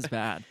 2020 was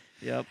bad.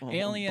 Yep.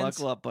 Aliens.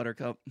 Buckle up,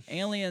 Buttercup.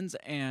 Aliens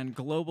and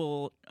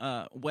global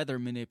weather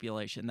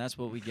manipulation. That's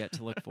what we get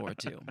to look forward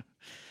to.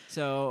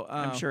 So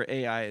I'm sure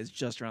AI is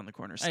just around the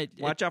corner.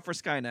 Watch out for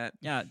Skynet.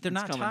 Yeah, they're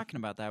not coming. talking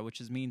about that,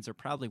 which means they're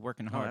probably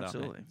working hard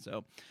absolutely. on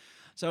it.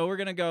 So we're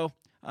gonna go.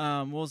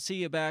 We'll see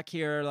you back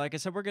here. Like I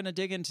said, we're gonna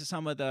dig into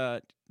some of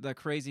the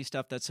crazy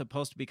stuff that's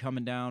supposed to be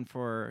coming down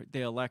for the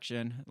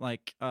election,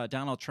 like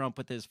Donald Trump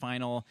with his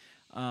final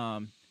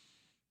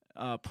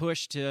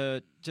push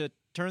to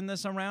turn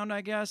this around, I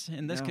guess,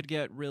 and this could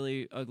get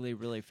really ugly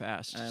really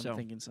fast. I'm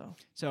thinking so.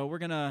 So we're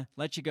going to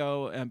let you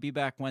go and be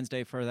back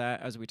Wednesday for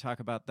that as we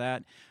talk about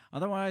that.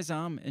 Otherwise,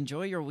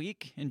 enjoy your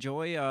week.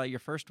 Enjoy your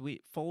first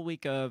full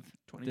week of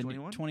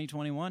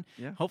 2021.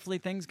 Yeah. Hopefully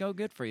things go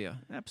good for you.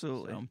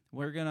 Absolutely. So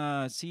we're going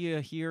to see you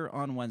here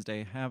on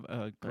Wednesday. Have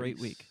a great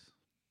week.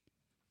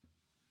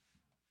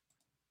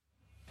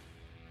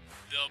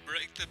 The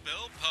Break the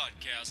Bell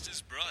podcast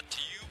is brought to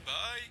you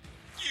by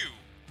you.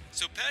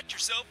 So pat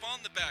yourself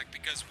on the back,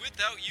 because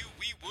without you,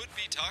 we would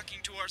be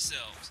talking to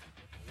ourselves.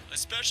 A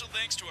special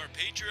thanks to our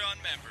Patreon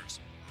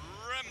members,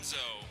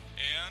 Remzo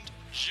and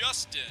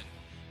Justin.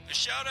 A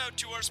shout out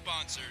to our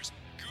sponsors,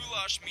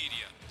 Goulash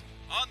Media,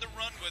 On the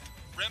Run with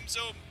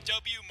Remzo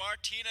W.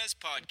 Martinez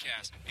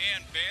Podcast,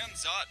 and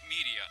Banzot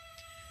Media.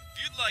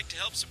 If you'd like to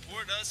help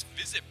support us,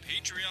 visit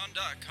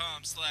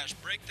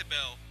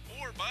patreon.com/breakthebell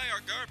or buy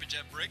our garbage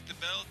at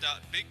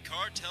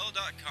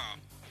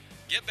breakthebell.bigcartel.com.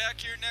 Get back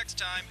here next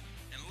time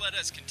and let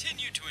us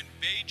continue to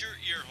invade your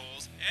ear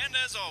holes, and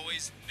as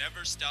always,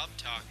 never stop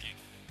talking.